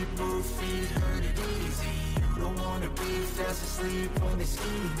sheep move feet, hurt it easy. You don't wanna be fast asleep when they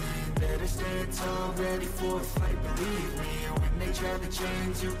scheming. Better stand tall, ready for a fight, believe me. When they try to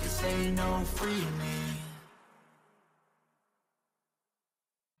change, you can say no, free me.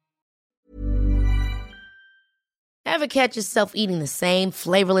 Ever catch yourself eating the same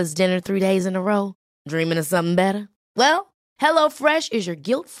flavorless dinner 3 days in a row? Dreaming of something better? Well, HelloFresh is your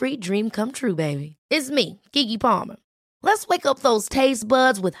guilt-free dream come true, baby. It's me, Keke Palmer. Let's wake up those taste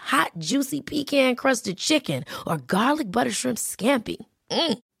buds with hot, juicy pecan-crusted chicken or garlic butter shrimp scampi.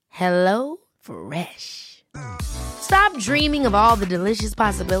 Hello Fresh. Stop dreaming of all the delicious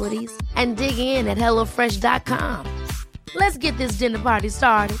possibilities and dig in at HelloFresh.com. Let's get this dinner party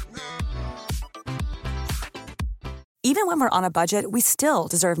started. Even when we're on a budget, we still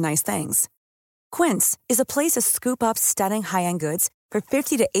deserve nice things. Quince is a place to scoop up stunning high-end goods for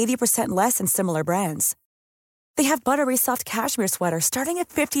 50 to 80% less than similar brands. They have buttery soft cashmere sweaters starting at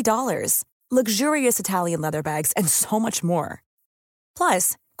 $50, luxurious Italian leather bags, and so much more.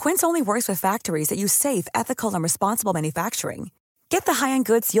 Plus, Quince only works with factories that use safe, ethical, and responsible manufacturing. Get the high-end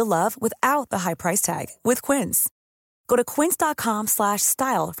goods you'll love without the high price tag with Quince. Go to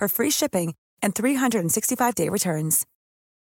quince.com/style for free shipping and 365-day returns.